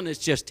sit down and it's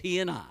just He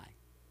and I.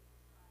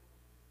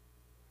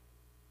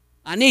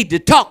 I need to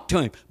talk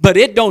to Him, but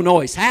it don't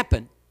always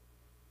happen.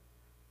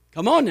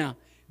 Come on now.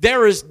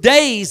 There is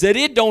days that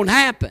it don't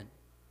happen.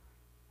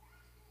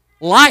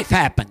 Life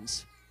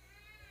happens.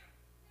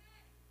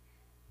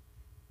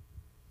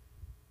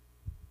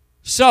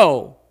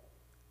 So,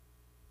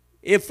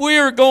 if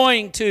we're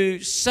going to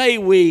say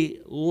we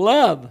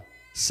love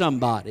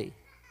somebody,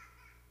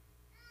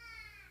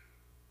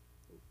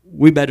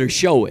 we better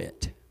show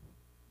it.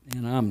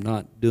 And I'm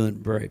not doing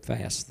a very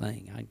fast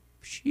thing.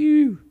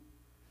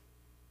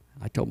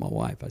 I told my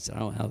wife, I said, I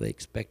don't know how they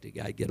expect a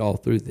guy to get all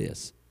through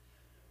this.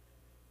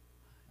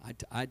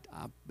 I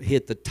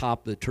hit the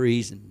top of the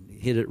trees and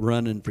hit it,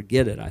 run and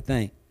forget it, I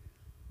think.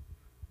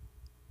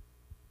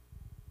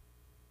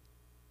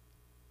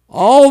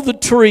 All the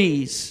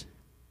trees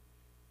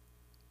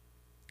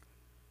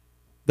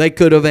they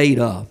could have ate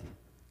of.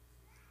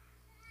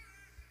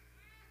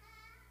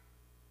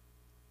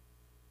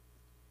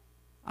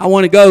 I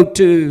want to go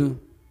to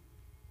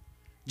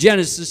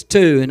Genesis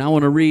 2, and I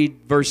want to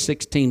read verse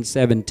 16,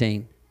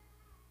 17.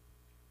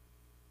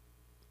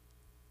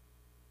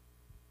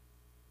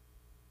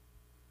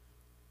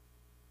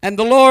 And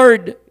the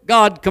Lord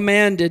God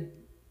commanded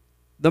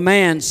the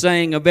man,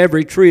 saying, of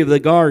every tree of the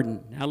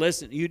garden. Now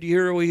listen, you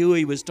hear who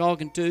he was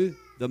talking to?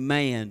 The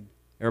man.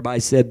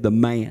 Everybody said the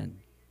man.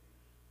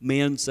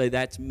 Men say,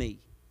 that's me.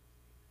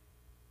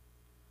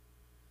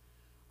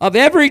 Of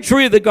every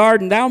tree of the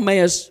garden thou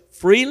mayest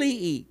freely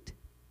eat,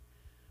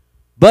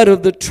 but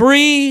of the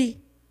tree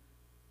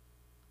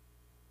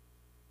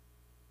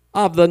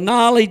of the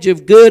knowledge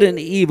of good and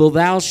evil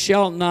thou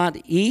shalt not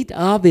eat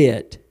of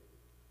it.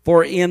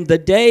 For in the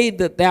day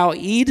that thou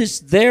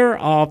eatest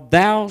thereof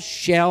thou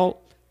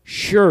shalt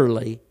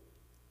surely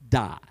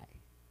die.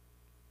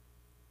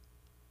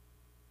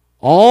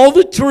 All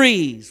the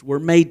trees were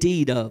made to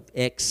eat of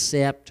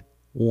except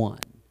one.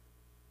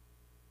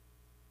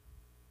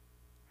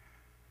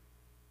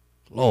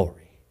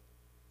 Glory.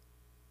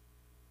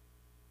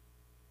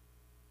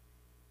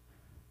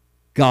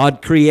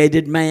 God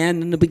created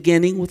man in the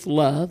beginning with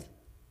love.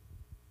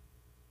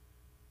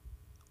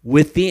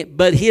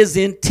 But his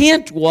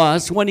intent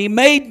was, when he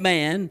made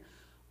man,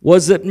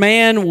 was that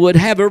man would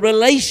have a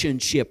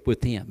relationship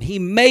with him. He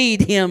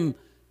made him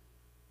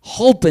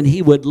hoping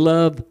he would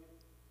love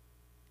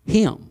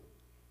him.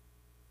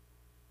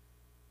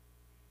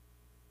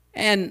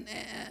 And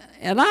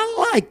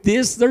I like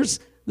this. There's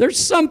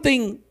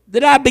something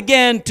that I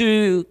began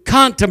to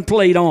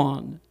contemplate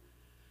on.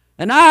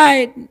 And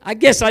I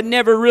guess I'd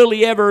never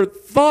really ever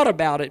thought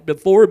about it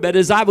before, but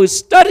as I was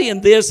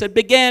studying this, it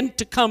began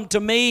to come to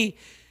me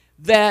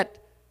that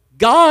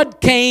God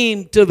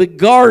came to the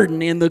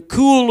garden in the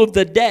cool of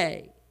the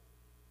day.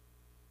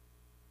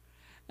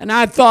 And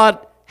I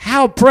thought,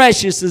 how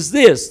precious is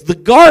this? The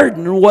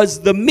garden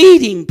was the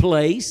meeting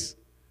place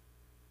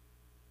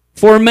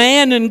for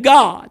man and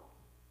God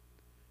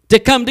to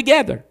come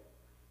together.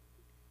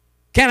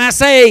 Can I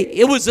say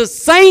it was a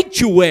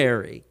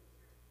sanctuary?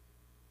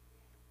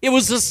 It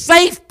was a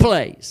safe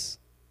place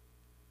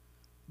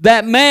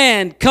that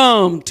man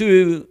come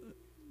to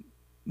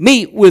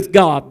meet with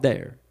God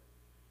there.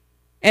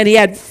 And he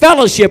had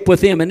fellowship with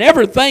him, and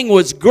everything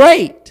was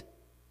great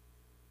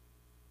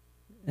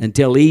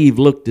until Eve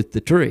looked at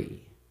the tree.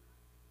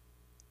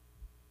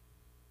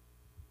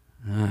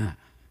 I'm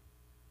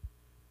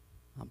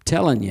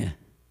telling you,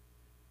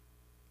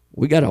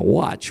 we got to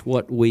watch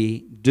what we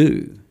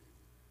do.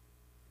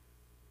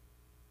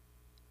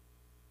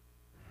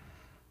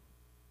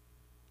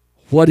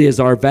 What is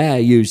our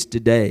values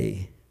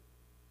today?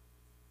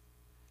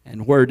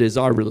 And where does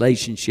our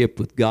relationship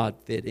with God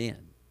fit in?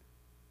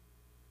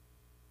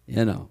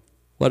 You know,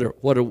 what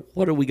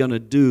are we going to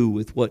do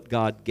with what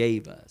God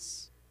gave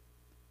us?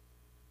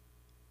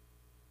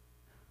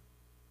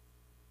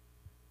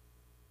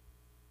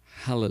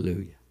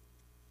 Hallelujah.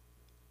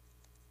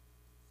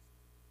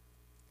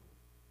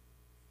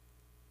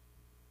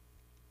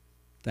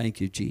 Thank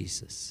you,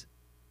 Jesus.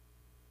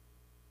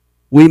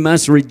 We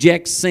must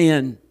reject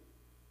sin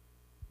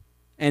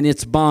and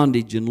its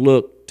bondage and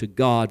look to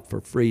God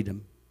for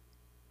freedom.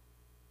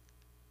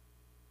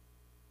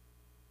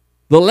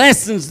 The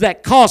lessons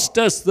that cost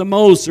us the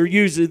most are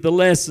usually the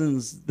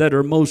lessons that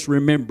are most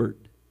remembered.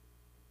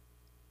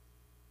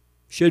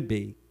 Should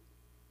be.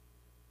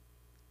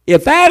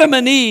 If Adam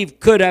and Eve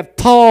could have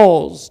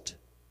paused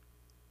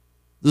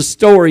the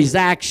story's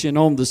action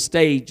on the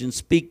stage and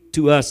speak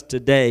to us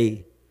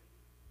today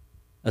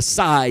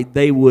aside,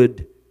 they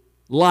would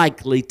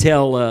likely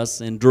tell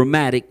us in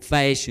dramatic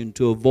fashion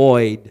to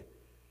avoid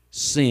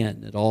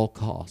sin at all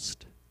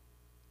cost.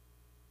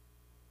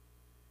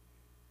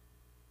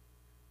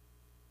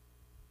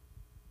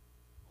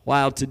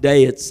 While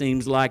today it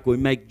seems like we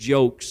make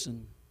jokes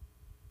and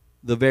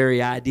the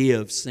very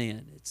idea of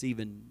sin,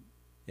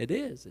 it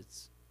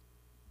is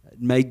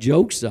made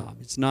jokes of.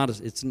 It's not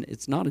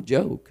a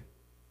joke.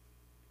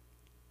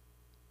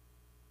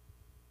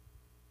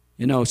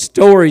 You know,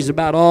 stories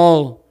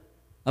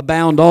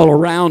abound all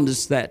around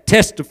us that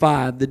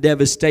testify of the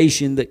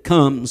devastation that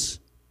comes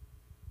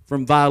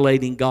from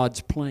violating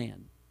God's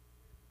plan.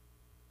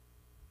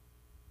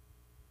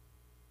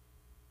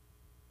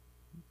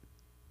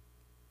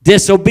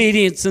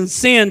 Disobedience and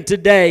sin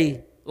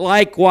today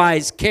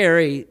likewise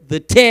carry the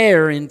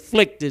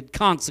terror-inflicted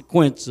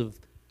consequence of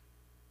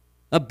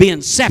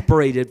being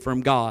separated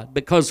from God.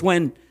 Because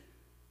when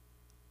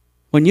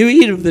you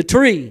eat of the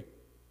tree,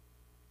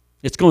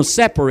 it's going to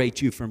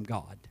separate you from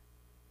God.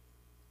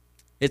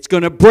 It's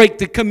going to break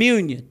the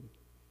communion.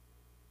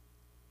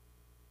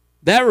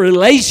 That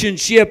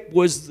relationship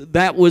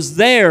that was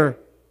there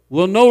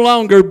will no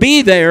longer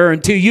be there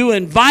until you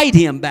invite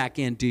Him back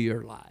into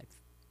your life.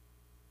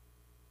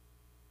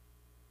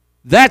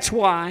 That's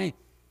why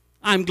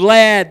I'm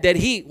glad that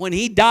when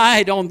He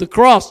died on the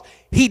cross,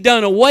 He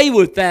done away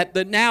with that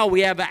now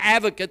we have an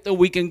advocate that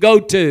we can go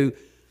to.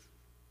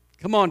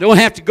 Come on, don't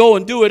have to go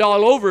and do it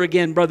all over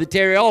again, Brother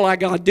Terry. All I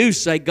got to do is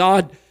say,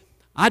 God,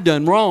 I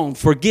done wrong.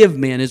 Forgive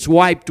me. And it's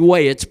wiped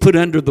away. It's put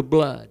under the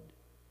blood.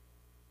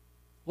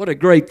 What a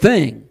great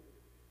thing.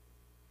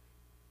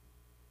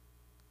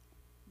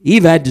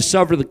 Eve had to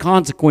suffer the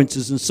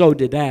consequences, and so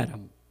did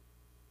Adam.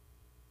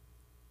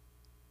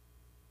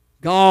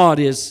 God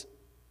is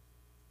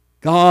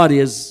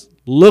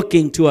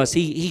looking to us.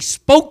 He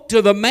spoke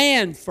to the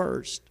man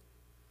first.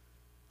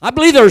 I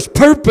believe there's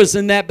purpose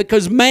in that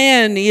because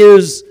man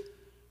is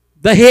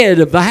the head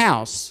of the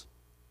house.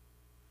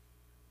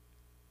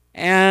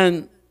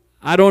 And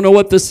I don't know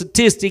what the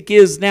statistic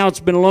is now. It's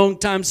been a long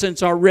time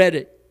since I read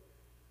it.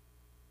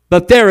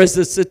 But there is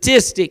a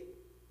statistic,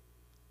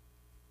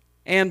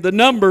 and the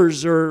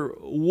numbers are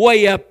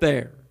way up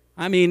there.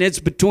 I mean, it's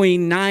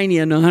between 90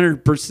 and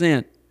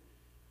 100%.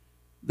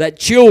 That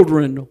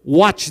children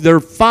watch their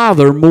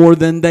father more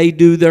than they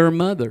do their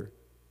mother.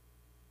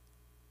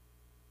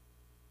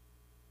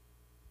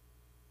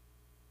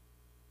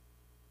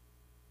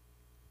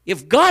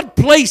 If God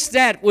placed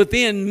that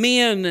within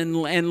men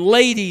and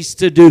ladies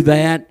to do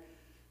that,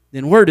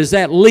 then where does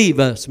that leave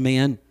us,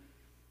 men?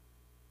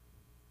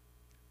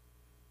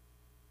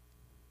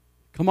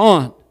 Come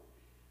on.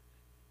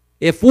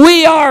 If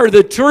we are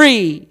the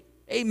tree,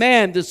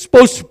 amen, that's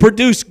supposed to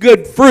produce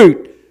good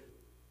fruit,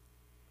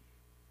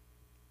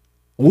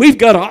 we've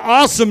got an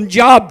awesome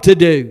job to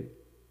do.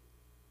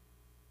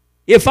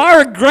 If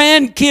our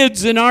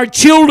grandkids and our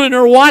children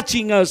are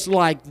watching us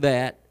like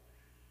that,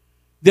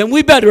 then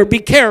we better be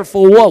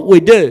careful what we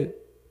do.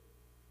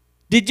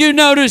 Did you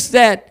notice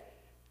that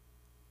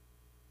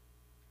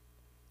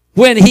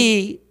when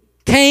he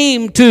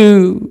came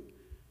to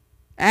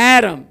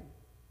Adam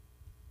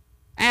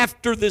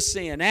after the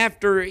sin,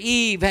 after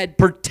Eve had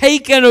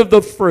partaken of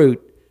the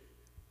fruit.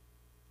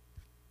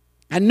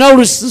 And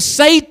notice that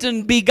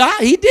Satan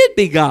he did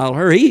beguile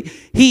her.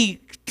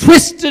 He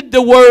twisted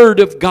the word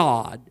of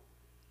God.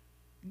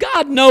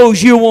 God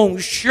knows you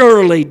won't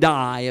surely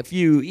die if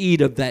you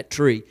eat of that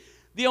tree.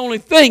 The only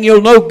thing,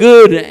 you'll know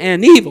good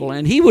and evil.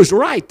 And he was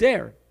right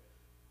there.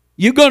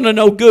 You're going to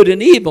know good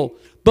and evil.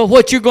 But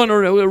what you're going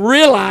to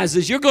realize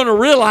is you're going to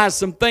realize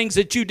some things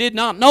that you did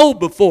not know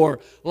before.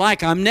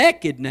 Like, I'm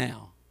naked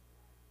now.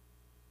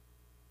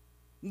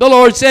 The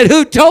Lord said,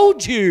 who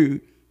told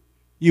you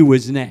you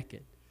was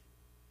naked?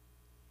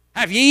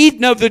 Have you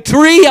eaten of the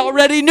tree?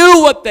 Already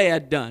knew what they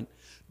had done.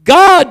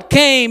 God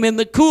came in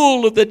the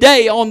cool of the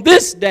day on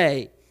this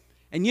day.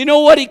 And you know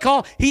what he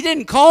called? He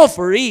didn't call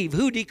for Eve.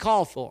 Who did he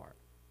call for?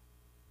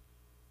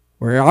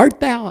 Where art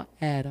thou,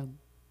 Adam?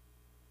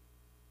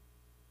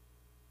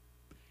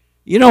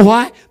 You know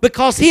why?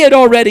 Because he had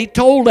already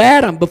told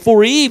Adam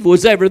before Eve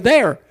was ever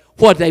there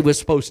what they were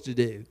supposed to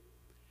do.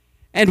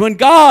 And when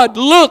God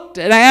looked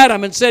at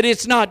Adam and said,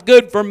 it's not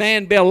good for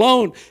man to be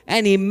alone,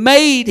 and he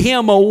made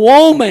him a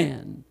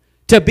woman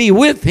to be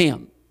with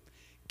him.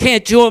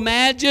 Can't you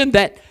imagine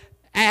that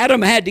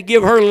Adam had to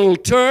give her a little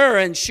tour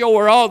and show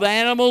her all the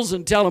animals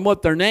and tell them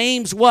what their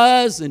names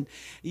was? And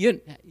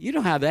you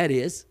know how that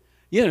is.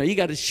 You know, you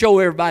got to show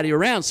everybody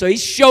around. So he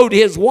showed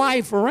his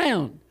wife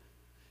around.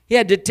 He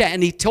had to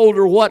and he told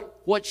her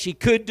what she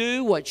could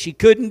do, what she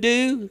couldn't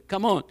do.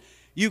 Come on.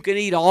 You can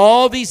eat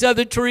all these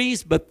other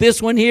trees, but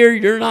this one here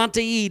you're not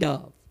to eat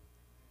of.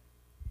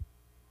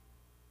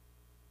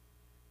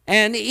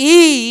 And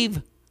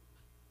Eve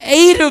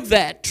ate of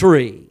that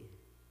tree.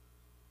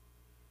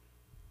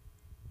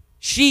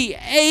 She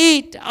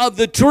ate of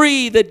the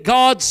tree that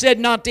God said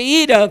not to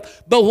eat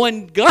of. But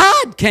when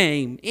God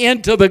came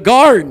into the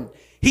garden,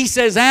 he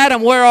says,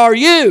 Adam, where are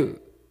you?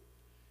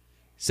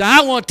 So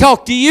I want to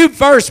talk to you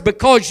first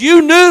because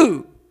you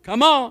knew.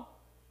 Come on.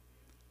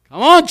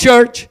 Come on,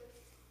 church.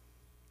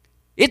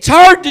 It's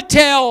hard to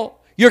tell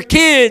your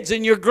kids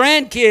and your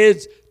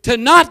grandkids to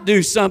not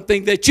do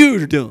something that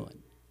you're doing.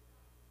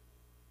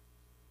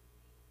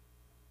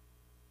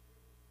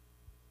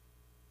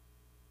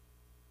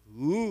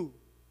 Ooh,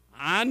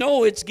 I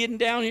know it's getting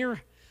down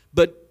here,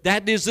 but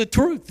that is the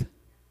truth.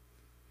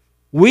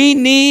 We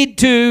need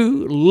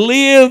to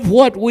live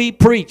what we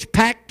preach,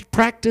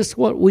 practice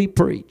what we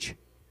preach.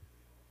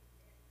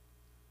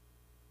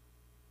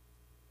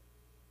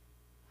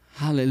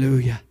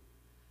 Hallelujah.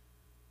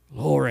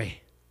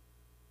 Glory.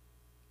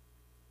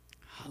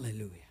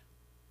 Hallelujah.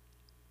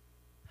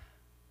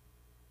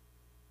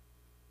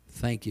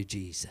 Thank you,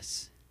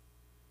 Jesus.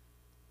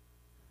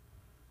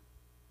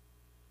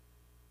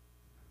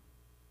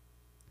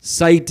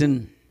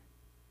 Satan,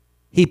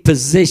 he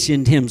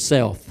positioned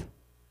himself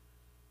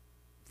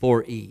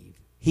for Eve.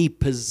 He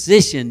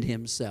positioned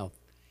himself.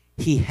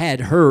 He had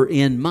her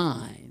in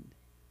mind.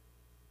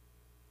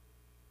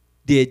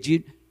 Did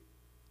you?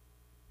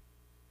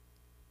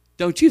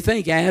 Don't you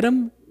think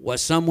Adam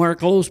was somewhere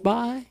close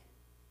by?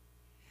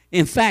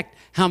 In fact,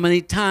 how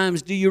many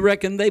times do you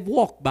reckon they've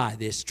walked by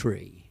this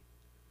tree?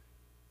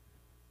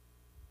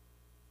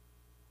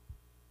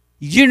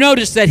 Did you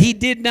notice that he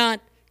did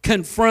not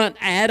confront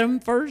Adam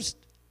first?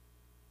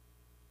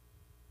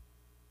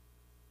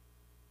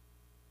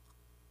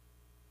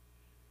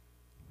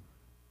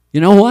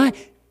 You know why?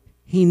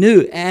 He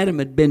knew Adam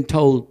had been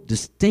told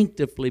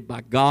distinctively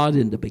by God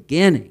in the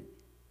beginning.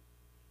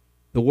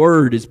 The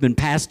word has been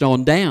passed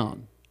on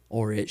down,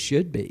 or it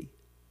should be.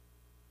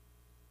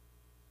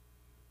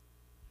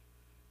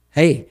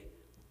 Hey,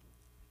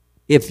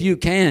 if you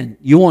can,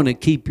 you want to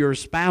keep your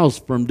spouse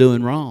from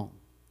doing wrong.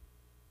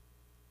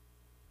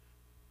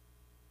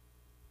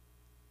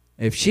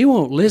 If she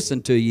won't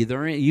listen to you,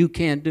 you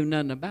can't do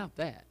nothing about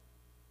that.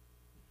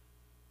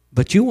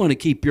 But you want to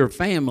keep your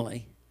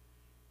family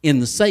in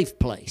the safe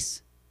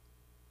place.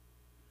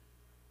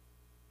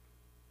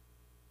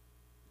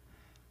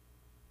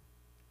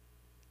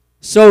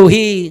 So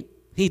he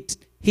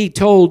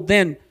told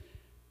then,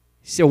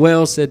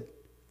 he said,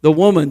 the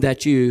woman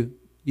that you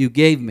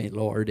gave me,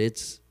 Lord,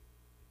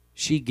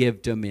 she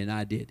gave to me and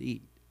I did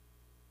eat.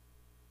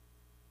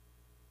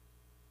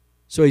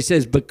 So he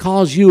says,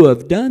 because you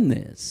have done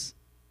this,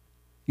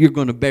 you're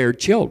going to bear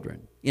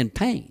children in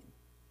pain.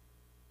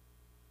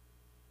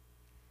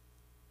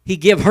 He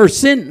gave her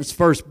sentence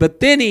first, but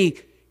then he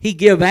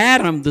gave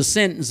Adam the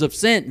sentence of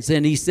sentence,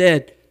 and he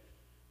said,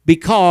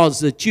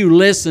 because that you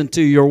listened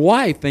to your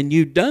wife and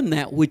you done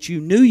that which you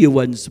knew you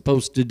wasn't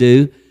supposed to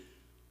do,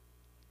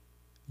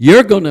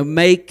 you're going to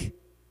make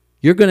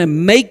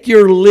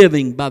your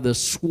living by the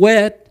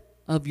sweat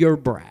of your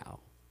brow.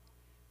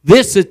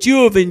 This that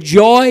you have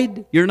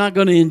enjoyed, you're not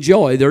going to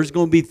enjoy. There's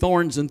going to be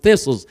thorns and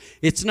thistles.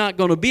 It's not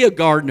going to be a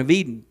Garden of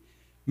Eden.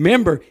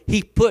 Remember,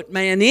 he put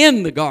man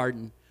in the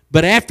garden,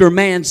 but after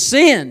man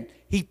sinned,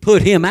 he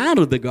put him out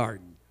of the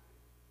garden.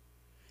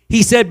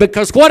 He said,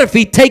 because what if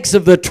he takes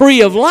of the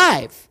tree of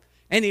life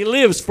and he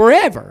lives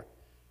forever?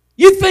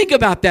 You think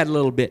about that a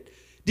little bit.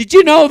 Did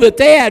you know that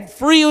they had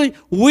free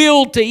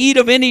will to eat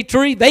of any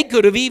tree? They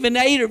could have even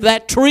ate of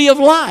that tree of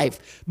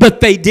life,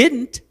 but they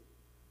didn't.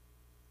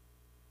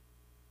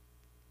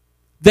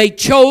 They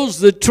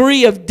chose the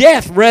tree of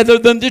death rather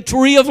than the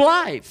tree of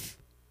life.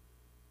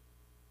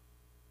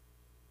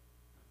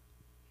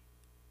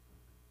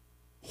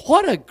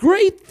 What a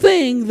great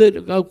thing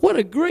what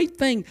a great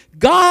thing.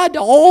 God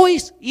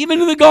always,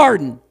 even in the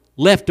garden,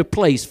 left a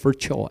place for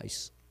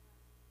choice.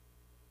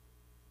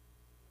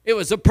 It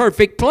was a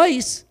perfect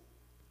place,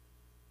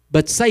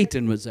 but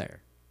Satan was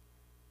there.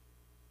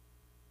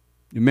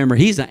 Remember,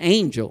 he's an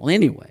angel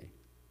anyway.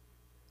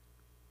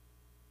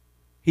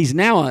 He's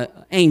now an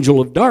angel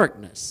of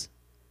darkness.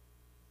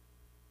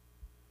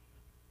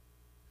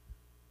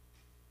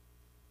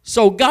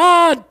 So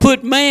God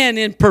put man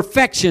in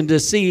perfection to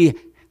see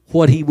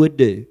what he would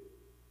do.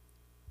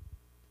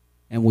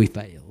 And we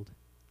failed.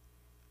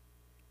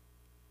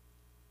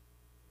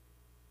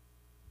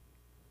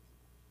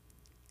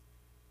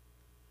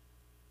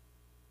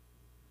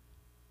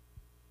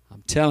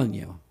 I'm telling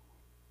you,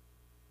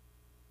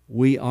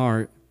 we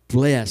are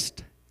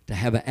blessed to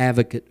have an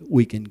advocate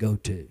we can go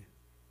to.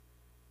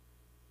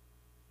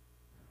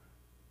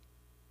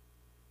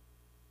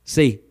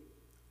 See,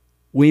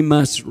 we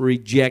must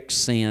reject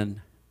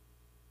sin.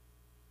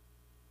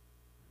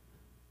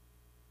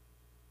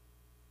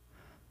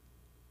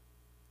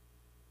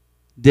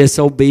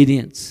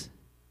 Disobedience.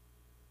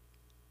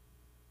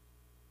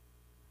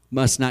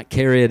 Must not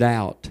carry it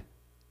out.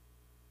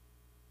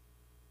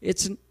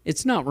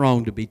 It's not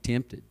wrong to be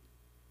tempted.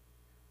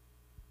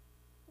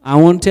 I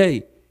want to tell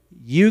you,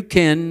 you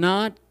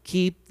cannot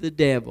keep the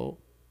devil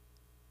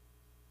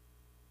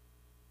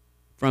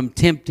from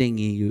tempting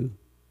you.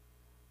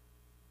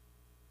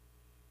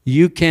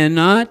 You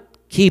cannot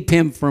keep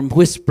him from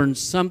whispering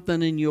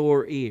something in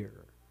your ear.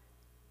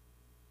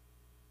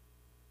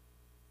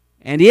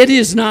 And it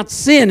is not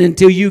sin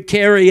until you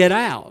carry it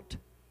out.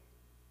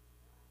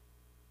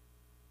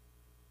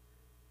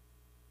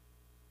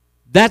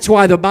 That's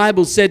why the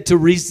Bible said to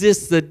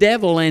resist the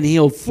devil and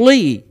he'll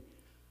flee.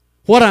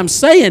 What I'm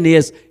saying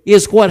is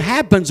what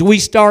happens, we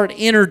start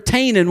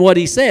entertaining what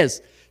he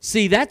says.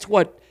 See, that's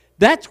what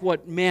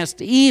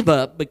messed Eve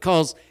up,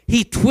 because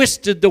he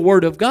twisted the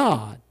Word of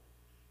God.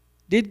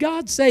 Did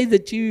God say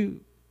that you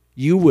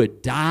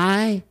would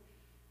die?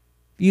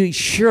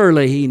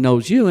 Surely he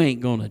knows you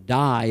ain't going to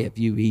die if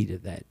you eat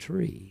of that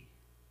tree.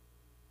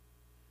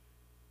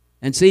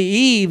 And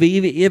see, Eve,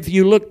 if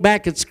you look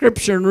back at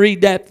Scripture and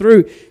read that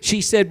through,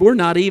 she said we're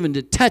not even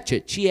to touch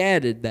it. She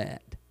added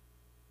that.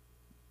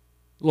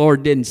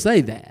 Lord didn't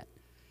say that.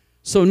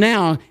 So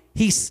now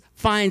he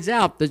finds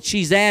out that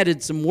she's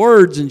added some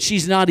words and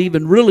she's not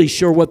even really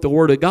sure what the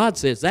Word of God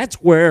says. That's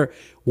where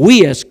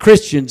we as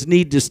Christians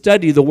need to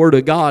study the Word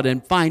of God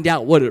and find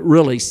out what it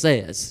really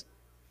says.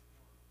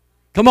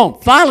 Come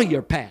on, follow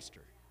your pastor.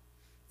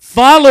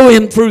 Follow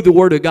him through the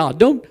Word of God.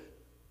 Don't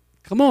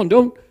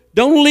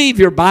leave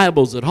your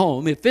Bibles at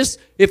home. If this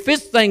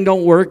thing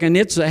don't work, and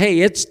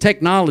it's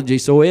technology,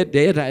 so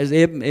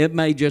it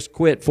may just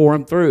quit for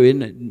them through,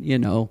 and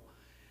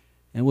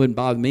it wouldn't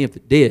bother me if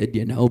it did,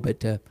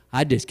 but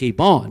I just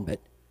keep on, but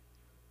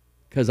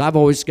because I've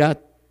always got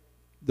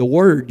the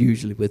Word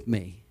usually with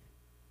me.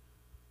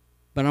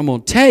 But I'm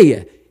going to tell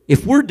you,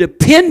 if we're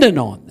dependent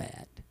on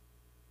that,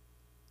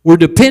 we're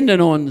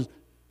dependent on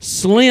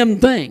slim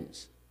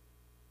things,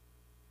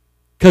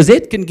 because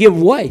it can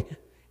give way.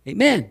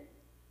 Amen.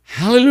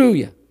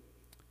 Hallelujah.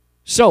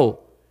 So,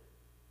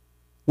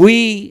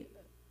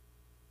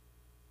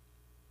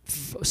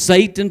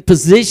 Satan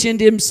positioned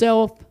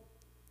himself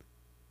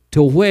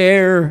to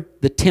where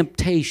the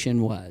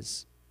temptation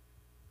was.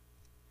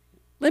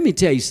 Let me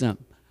tell you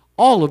something.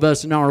 All of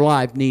us in our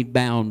life need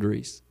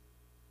boundaries.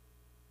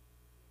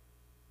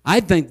 I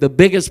think the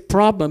biggest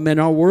problem in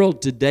our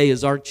world today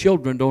is our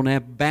children don't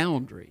have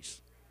boundaries.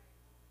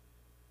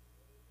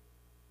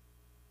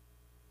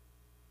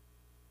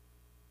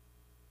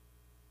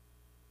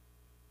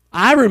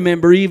 I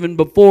remember even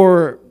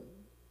before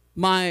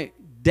my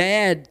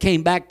dad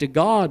came back to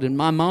God and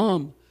my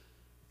mom,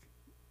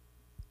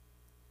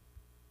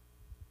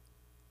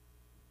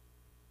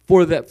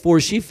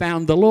 for she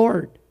found the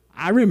Lord,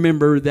 I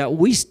remember that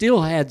we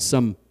still had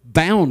some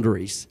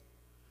boundaries.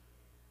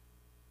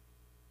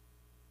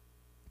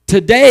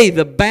 Today,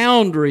 the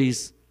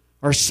boundaries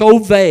are so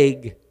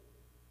vague.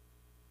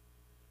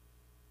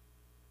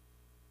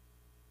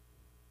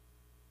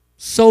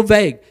 So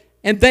vague.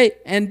 And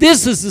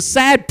this is the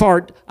sad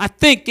part. I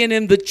think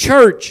in the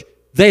church,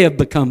 they have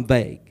become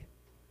vague.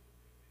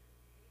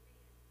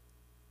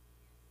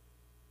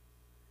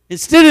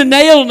 Instead of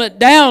nailing it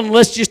down,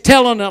 let's just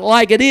telling it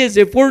like it is.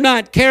 If we're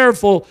not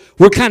careful,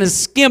 we're kind of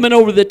skimming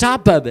over the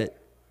top of it.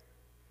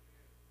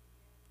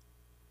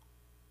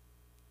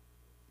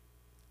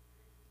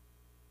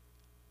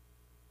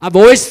 I've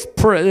always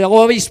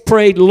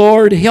prayed,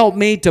 Lord, help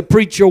me to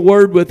preach your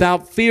word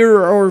without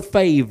fear or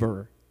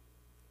favor.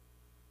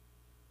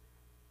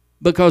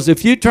 Because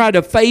if you try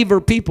to favor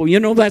people,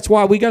 that's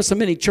why we got so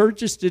many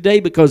churches today,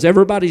 because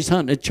everybody's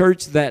hunting a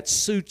church that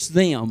suits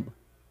them.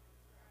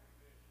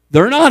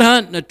 They're not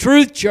hunting a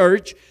truth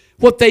church.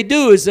 What they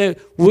do is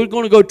we're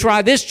going to go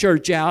try this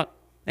church out.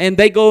 And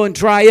they go and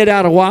try it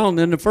out a while. And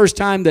then the first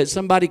time that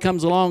somebody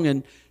comes along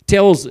and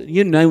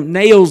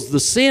nails the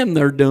sin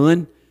they're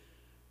doing,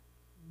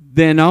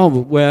 then, oh,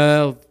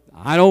 well,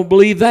 I don't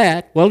believe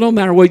that. Well, no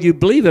matter whether you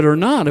believe it or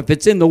not, if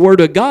it's in the Word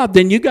of God,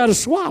 then you got to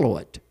swallow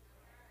it.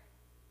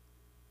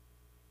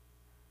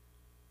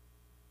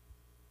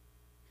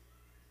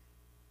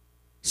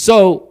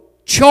 So,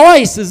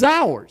 choice is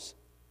ours.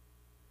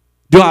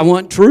 Do I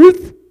want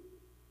truth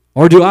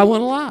or do I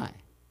want a lie?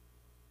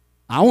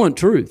 I want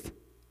truth.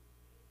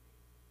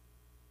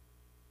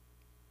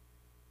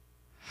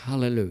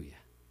 Hallelujah.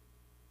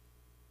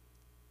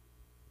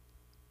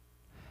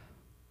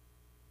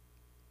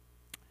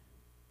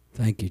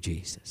 Thank you,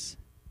 Jesus.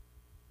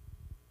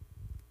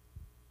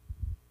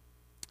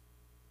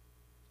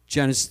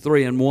 Genesis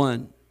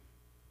 3:1.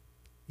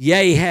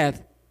 Yea,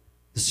 hath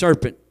the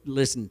serpent,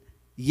 listen,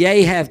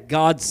 yea, hath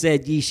God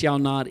said, ye shall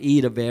not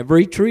eat of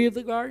every tree of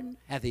the garden?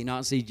 Hath he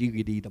not said you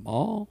could eat them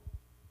all?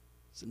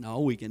 So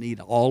no, we can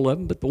eat all of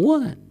them but the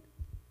one.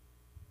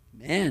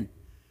 Man.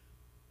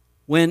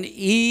 When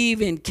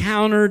Eve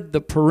encountered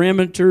the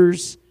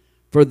perimeters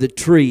for the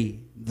tree,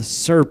 the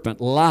serpent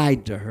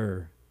lied to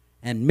her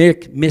and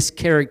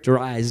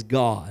mischaracterized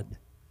God.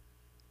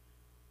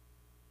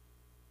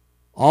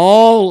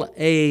 All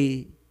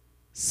a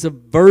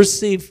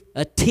subversive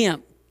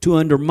attempt to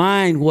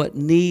undermine what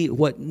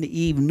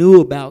Eve knew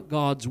about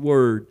God's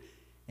Word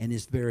and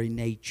His very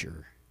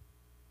nature.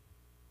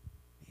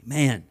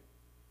 Amen.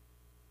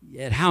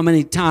 Yet how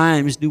many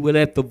times do we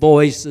let the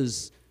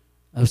voices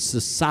of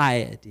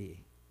society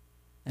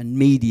and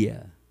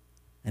media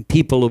and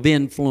people of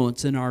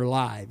influence in our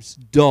lives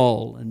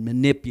dull and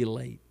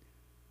manipulate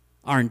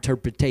our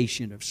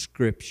interpretation of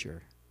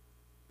Scripture?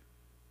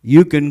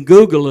 You can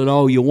Google it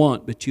all you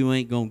want, but you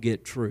ain't going to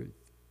get truth.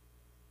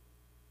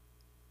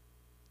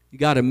 You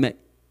got to make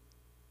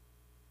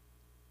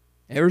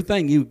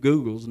everything you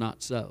Google's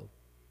not so.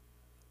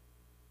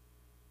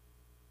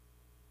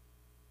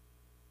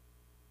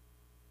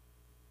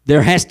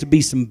 There has to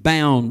be some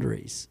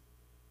boundaries.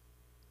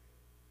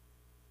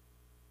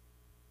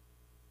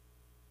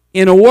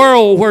 In a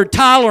world where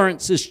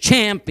tolerance is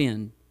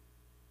championed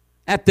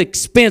at the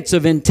expense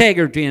of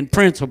integrity and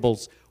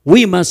principles,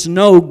 we must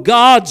know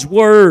God's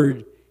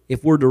Word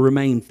if we're to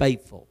remain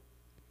faithful.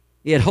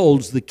 It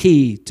holds the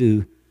key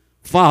to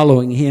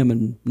following Him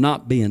and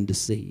not being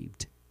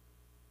deceived.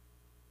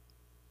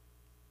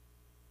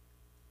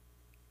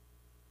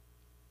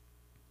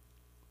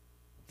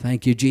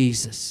 Thank you,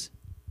 Jesus.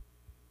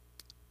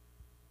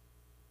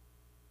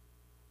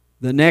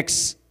 The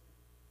next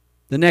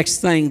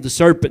thing the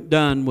serpent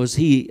done was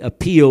he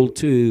appealed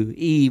to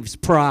Eve's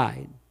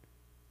pride.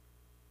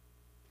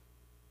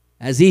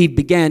 As Eve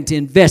began to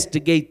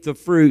investigate the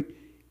fruit,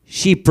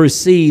 she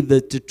perceived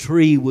that the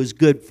tree was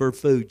good for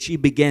food. She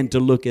began to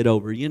look it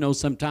over. You know,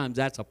 sometimes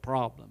that's a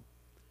problem.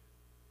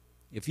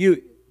 Come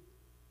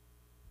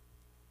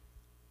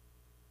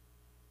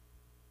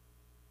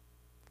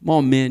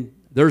on, men,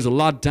 there's a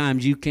lot of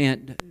times you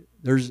can't,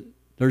 there's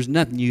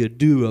nothing you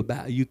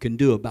can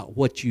do about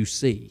what you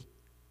see.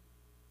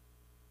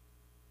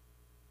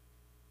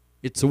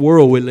 It's the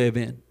world we live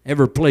in,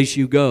 every place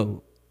you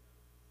go.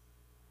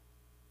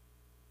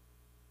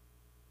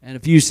 And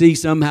if you see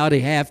somebody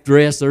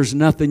half-dressed, there's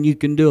nothing you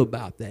can do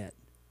about that.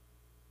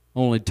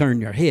 Only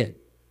turn your head.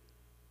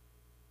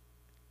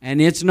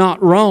 And it's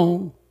not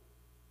wrong.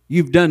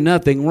 You've done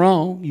nothing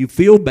wrong. You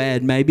feel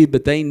bad maybe,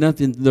 but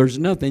there's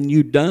nothing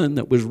you've done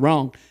that was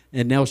wrong,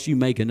 and else you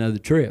make another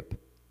trip.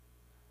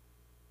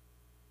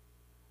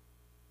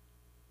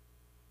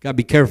 Got to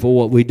be careful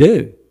what we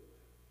do.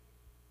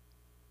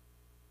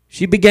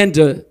 She began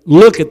to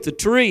look at the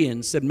tree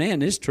and said, man,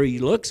 this tree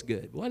looks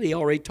good. Well, he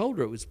already told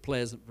her it was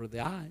pleasant for the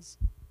eyes.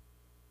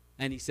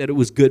 And he said it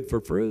was good for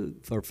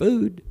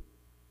food.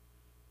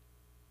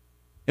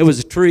 It was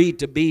a tree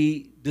to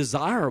be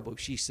desirable,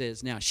 she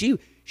says. Now, she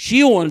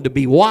wanted to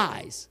be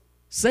wise.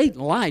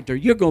 Satan lied to her.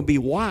 You're going to be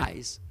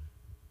wise.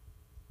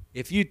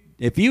 If you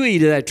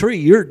eat of that tree,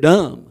 you're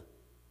dumb.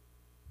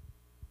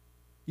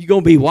 You're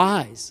going to be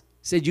wise.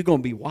 He said, you're going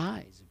to be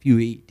wise. You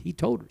eat. He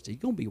told her, you're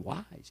going to be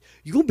wise.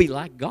 You're going to be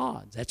like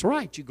gods. That's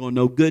right. You're going to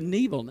know good and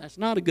evil. And that's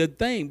not a good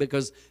thing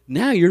because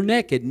now you're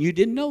naked and you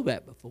didn't know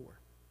that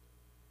before.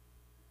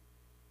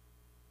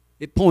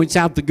 It points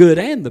out the good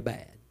and the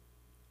bad.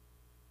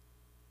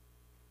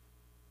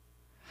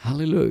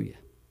 Hallelujah.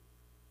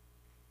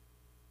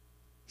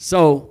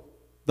 So,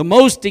 the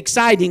most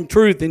exciting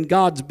truth in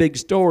God's big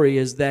story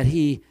is that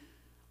He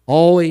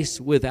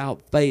always,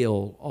 without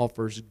fail,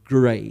 offers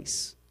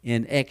grace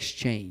in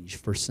exchange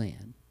for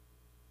sin.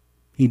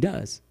 He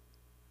does.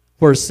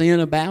 Where sin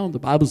abounds, the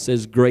Bible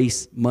says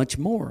grace much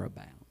more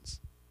abounds.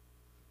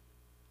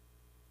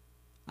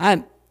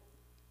 I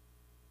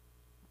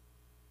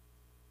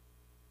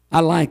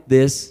like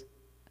this.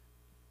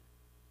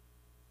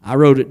 I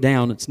wrote it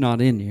down. It's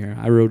not in here.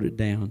 I wrote it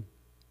down.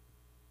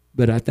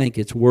 But I think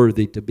it's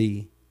worthy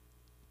to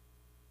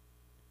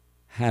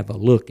have a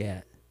look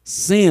at.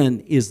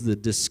 Sin is the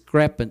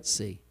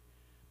discrepancy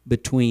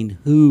between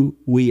who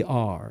we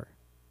are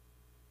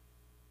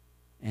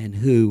and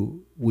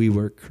who we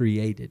were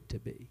created to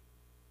be.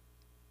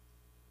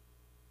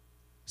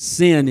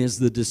 Sin is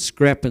the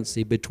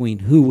discrepancy between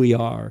who we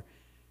are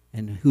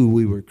and who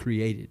we were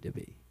created to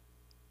be.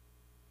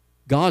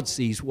 God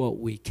sees what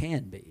we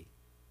can be.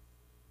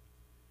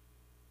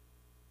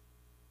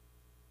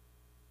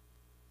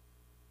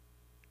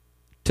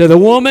 To the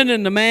woman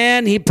and the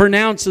man, he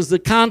pronounces the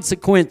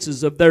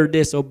consequences of their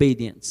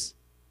disobedience.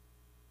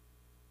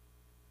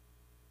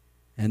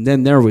 And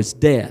then there was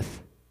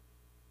death.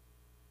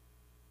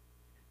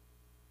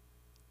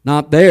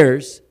 Not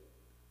theirs,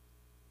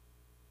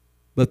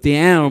 but the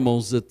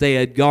animals that they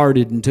had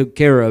guarded and took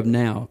care of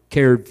now,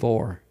 cared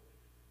for,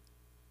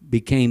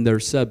 became their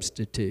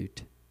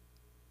substitute.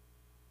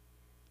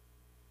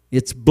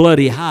 Its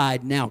bloody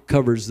hide now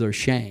covers their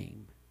shame.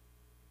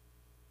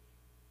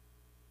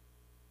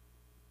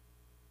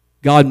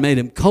 God made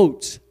them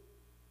coats.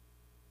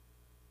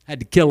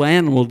 Had to kill an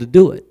animal to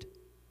do it.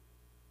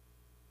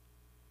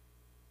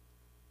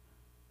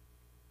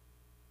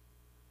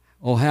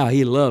 Oh, how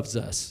He loves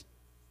us.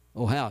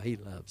 Oh, how He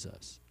loves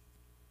us.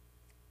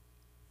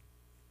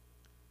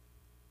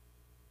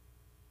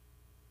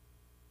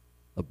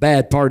 The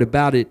bad part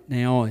about it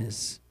now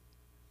is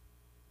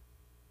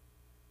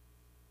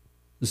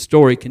the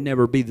story can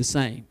never be the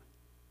same.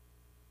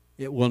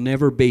 It will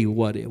never be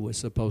what it was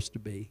supposed to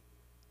be.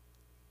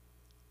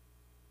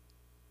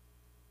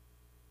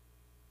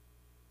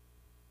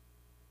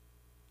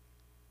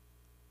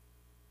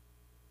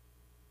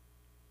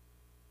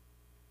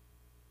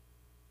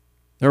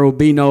 There will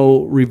be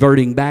no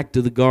reverting back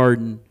to the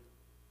garden.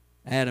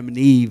 Adam and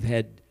Eve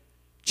had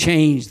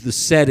changed the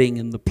setting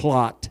and the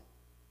plot.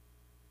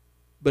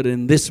 But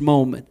in this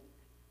moment,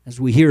 as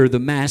we hear the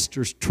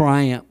Master's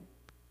triumph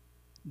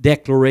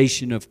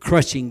declaration of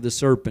crushing the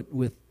serpent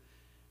with,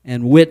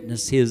 and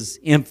witness His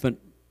infinite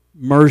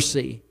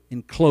mercy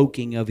and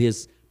cloaking of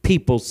His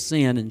people's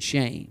sin and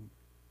shame,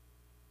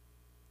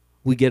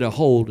 we get a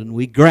hold and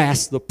we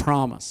grasp the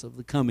promise of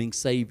the coming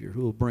Savior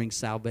who will bring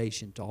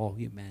salvation to all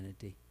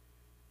humanity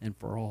and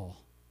for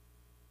all.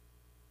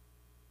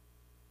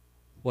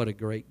 What a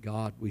great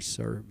God we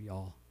serve,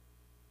 y'all.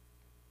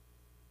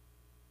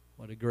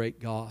 What a great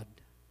God.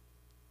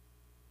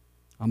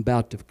 I'm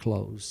about to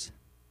close.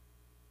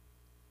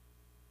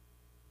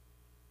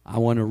 I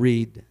want to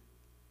read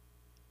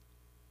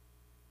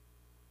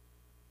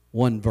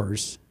one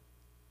verse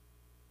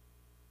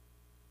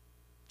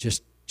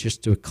just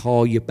to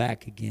call you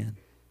back again.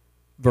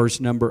 Verse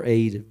number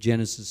 8 of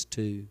Genesis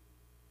 2.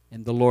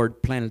 And the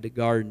Lord planted a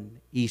garden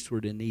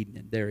eastward in Eden,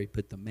 and there He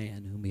put the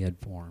man whom He had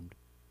formed.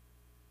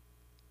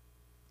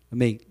 Let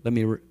me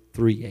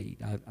 3:8.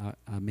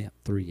 I meant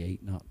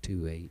 3:8, not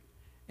 2:8.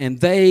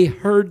 And they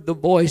heard the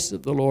voice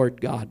of the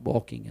Lord God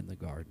walking in the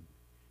garden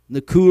in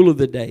the cool of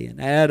the day, and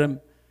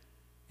Adam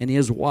and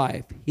his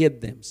wife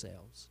hid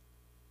themselves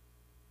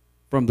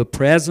from the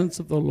presence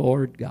of the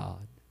Lord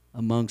God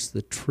amongst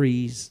the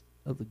trees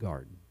of the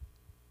garden.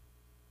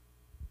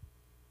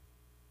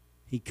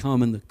 He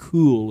come in the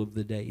cool of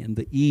the day, in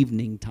the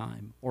evening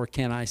time. Or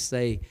can I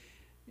say,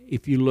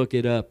 if you look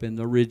it up in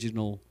the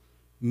original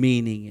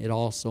meaning, it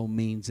also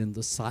means in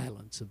the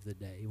silence of the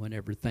day. When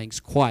everything's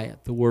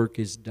quiet, the work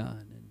is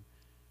done. And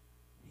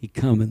He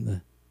come in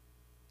the...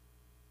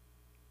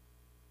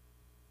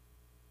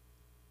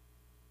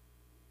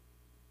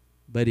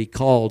 But He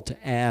called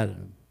to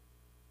Adam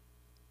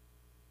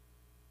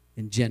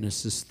in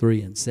Genesis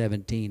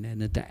 3:17,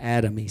 and to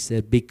Adam He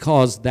said,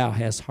 because thou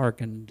hast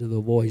hearkened to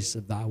the voice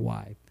of thy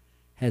wife,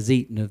 hast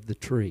eaten of the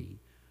tree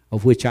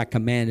of which I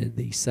commanded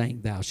thee,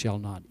 saying, thou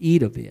shalt not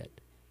eat of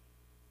it.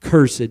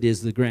 Cursed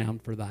is the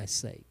ground for thy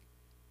sake.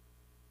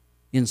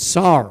 In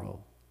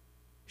sorrow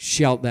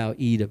shalt thou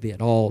eat of it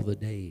all the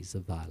days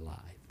of thy life.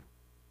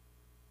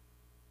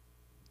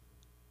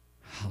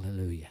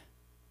 Hallelujah.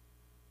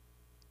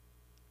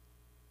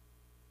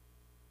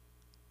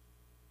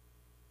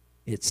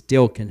 It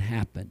still can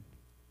happen.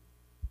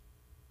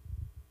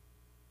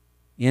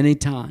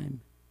 Anytime,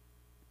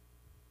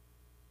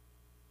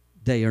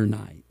 day or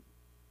night,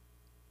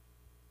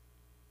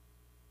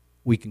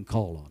 we can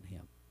call on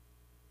Him.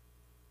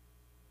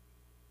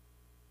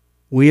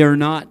 We are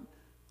not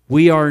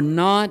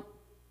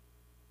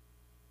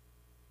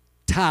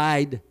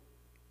tied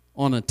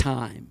on a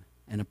time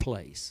and a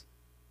place.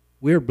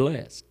 We're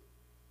blessed.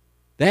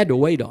 They had to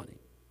wait on Him.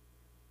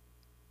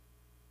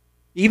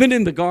 Even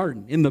in the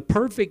garden, in the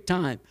perfect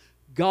time,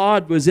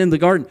 God was in the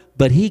garden,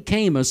 but He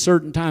came a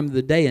certain time of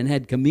the day and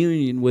had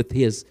communion with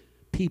His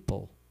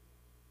people.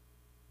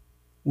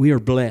 We are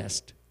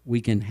blessed. We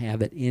can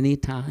have it any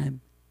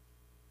time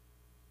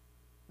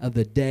of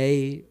the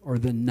day or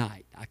the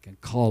night. I can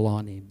call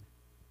on Him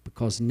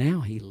because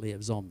now He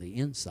lives on the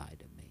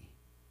inside of me.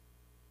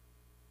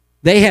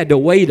 They had to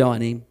wait on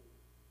Him.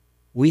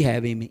 We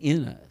have Him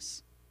in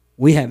us.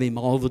 We have Him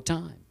all the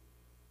time.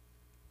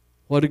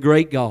 What a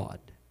great God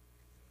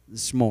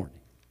this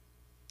morning.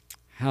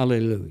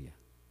 Hallelujah.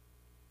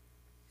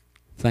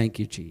 Thank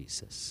you,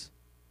 Jesus.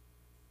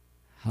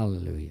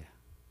 Hallelujah.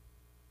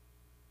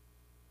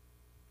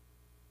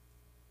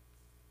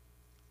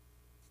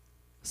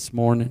 This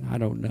morning, I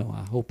don't know.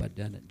 I hope I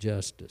done it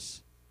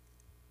justice.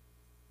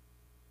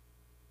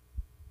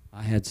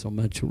 I had so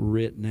much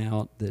written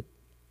out that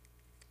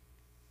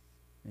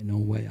in no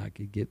way I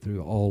could get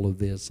through all of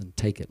this and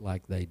take it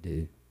like they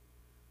do.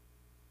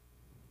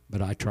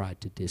 But I tried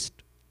to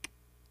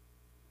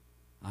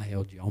I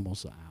held you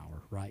almost an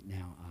hour. Right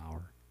now, an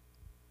hour.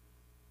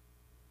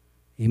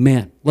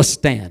 Amen. Let's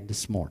stand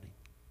this morning.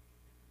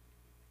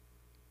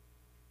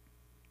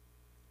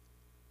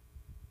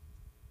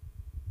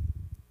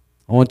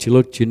 I want you to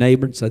look at your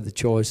neighbor and say, the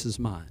choice is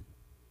mine.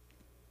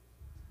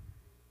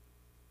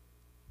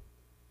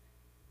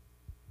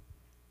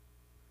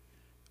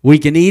 We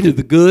can eat of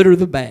the good or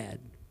the bad.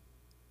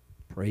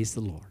 Praise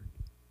the Lord.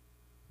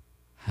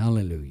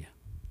 Hallelujah.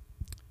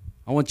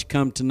 I want you to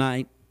come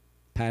tonight.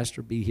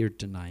 Pastor, be here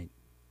tonight.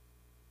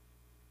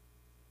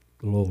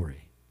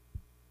 Glory.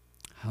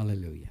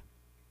 Hallelujah.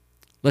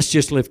 Let's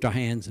just lift our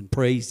hands and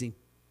praise Him.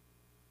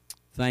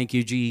 Thank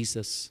you,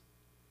 Jesus.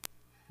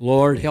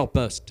 Lord, help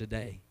us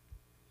today.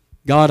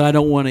 God, I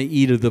don't want to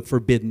eat of the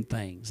forbidden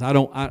things. I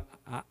don't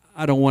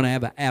want to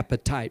have an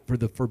appetite for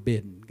the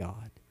forbidden,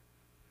 God.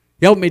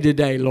 Help me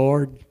today,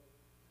 Lord.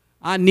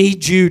 I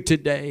need you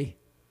today.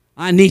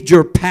 I need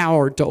your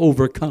power to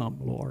overcome,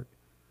 Lord.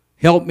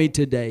 Help me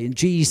today. In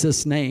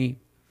Jesus' name,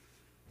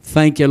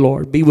 thank you,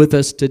 Lord. Be with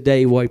us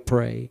today, we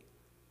pray.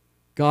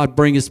 God,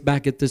 bring us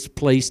back at this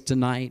place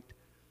tonight.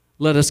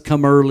 Let us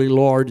come early,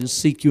 Lord, and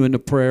seek you in the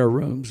prayer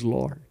rooms,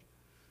 Lord.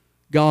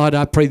 God,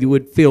 I pray that you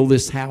would fill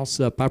this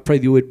house up. I pray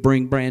that you would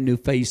bring brand new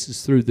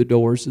faces through the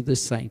doors of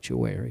this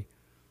sanctuary.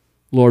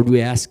 Lord,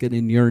 we ask it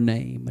in your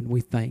name, and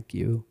we thank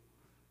you.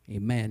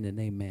 Amen and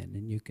amen.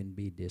 And you can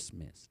be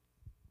dismissed.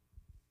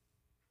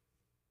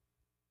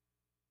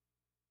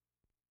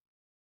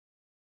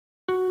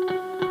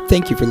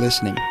 Thank you for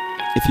listening.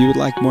 If you would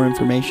like more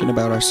information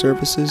about our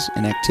services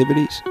and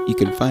activities, you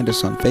can find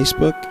us on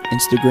Facebook,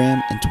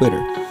 Instagram, and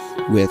Twitter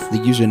with the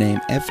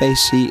username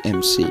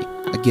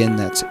FACMC. Again,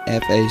 that's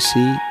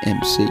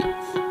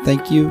FACMC.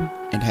 Thank you,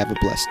 and have a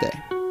blessed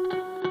day.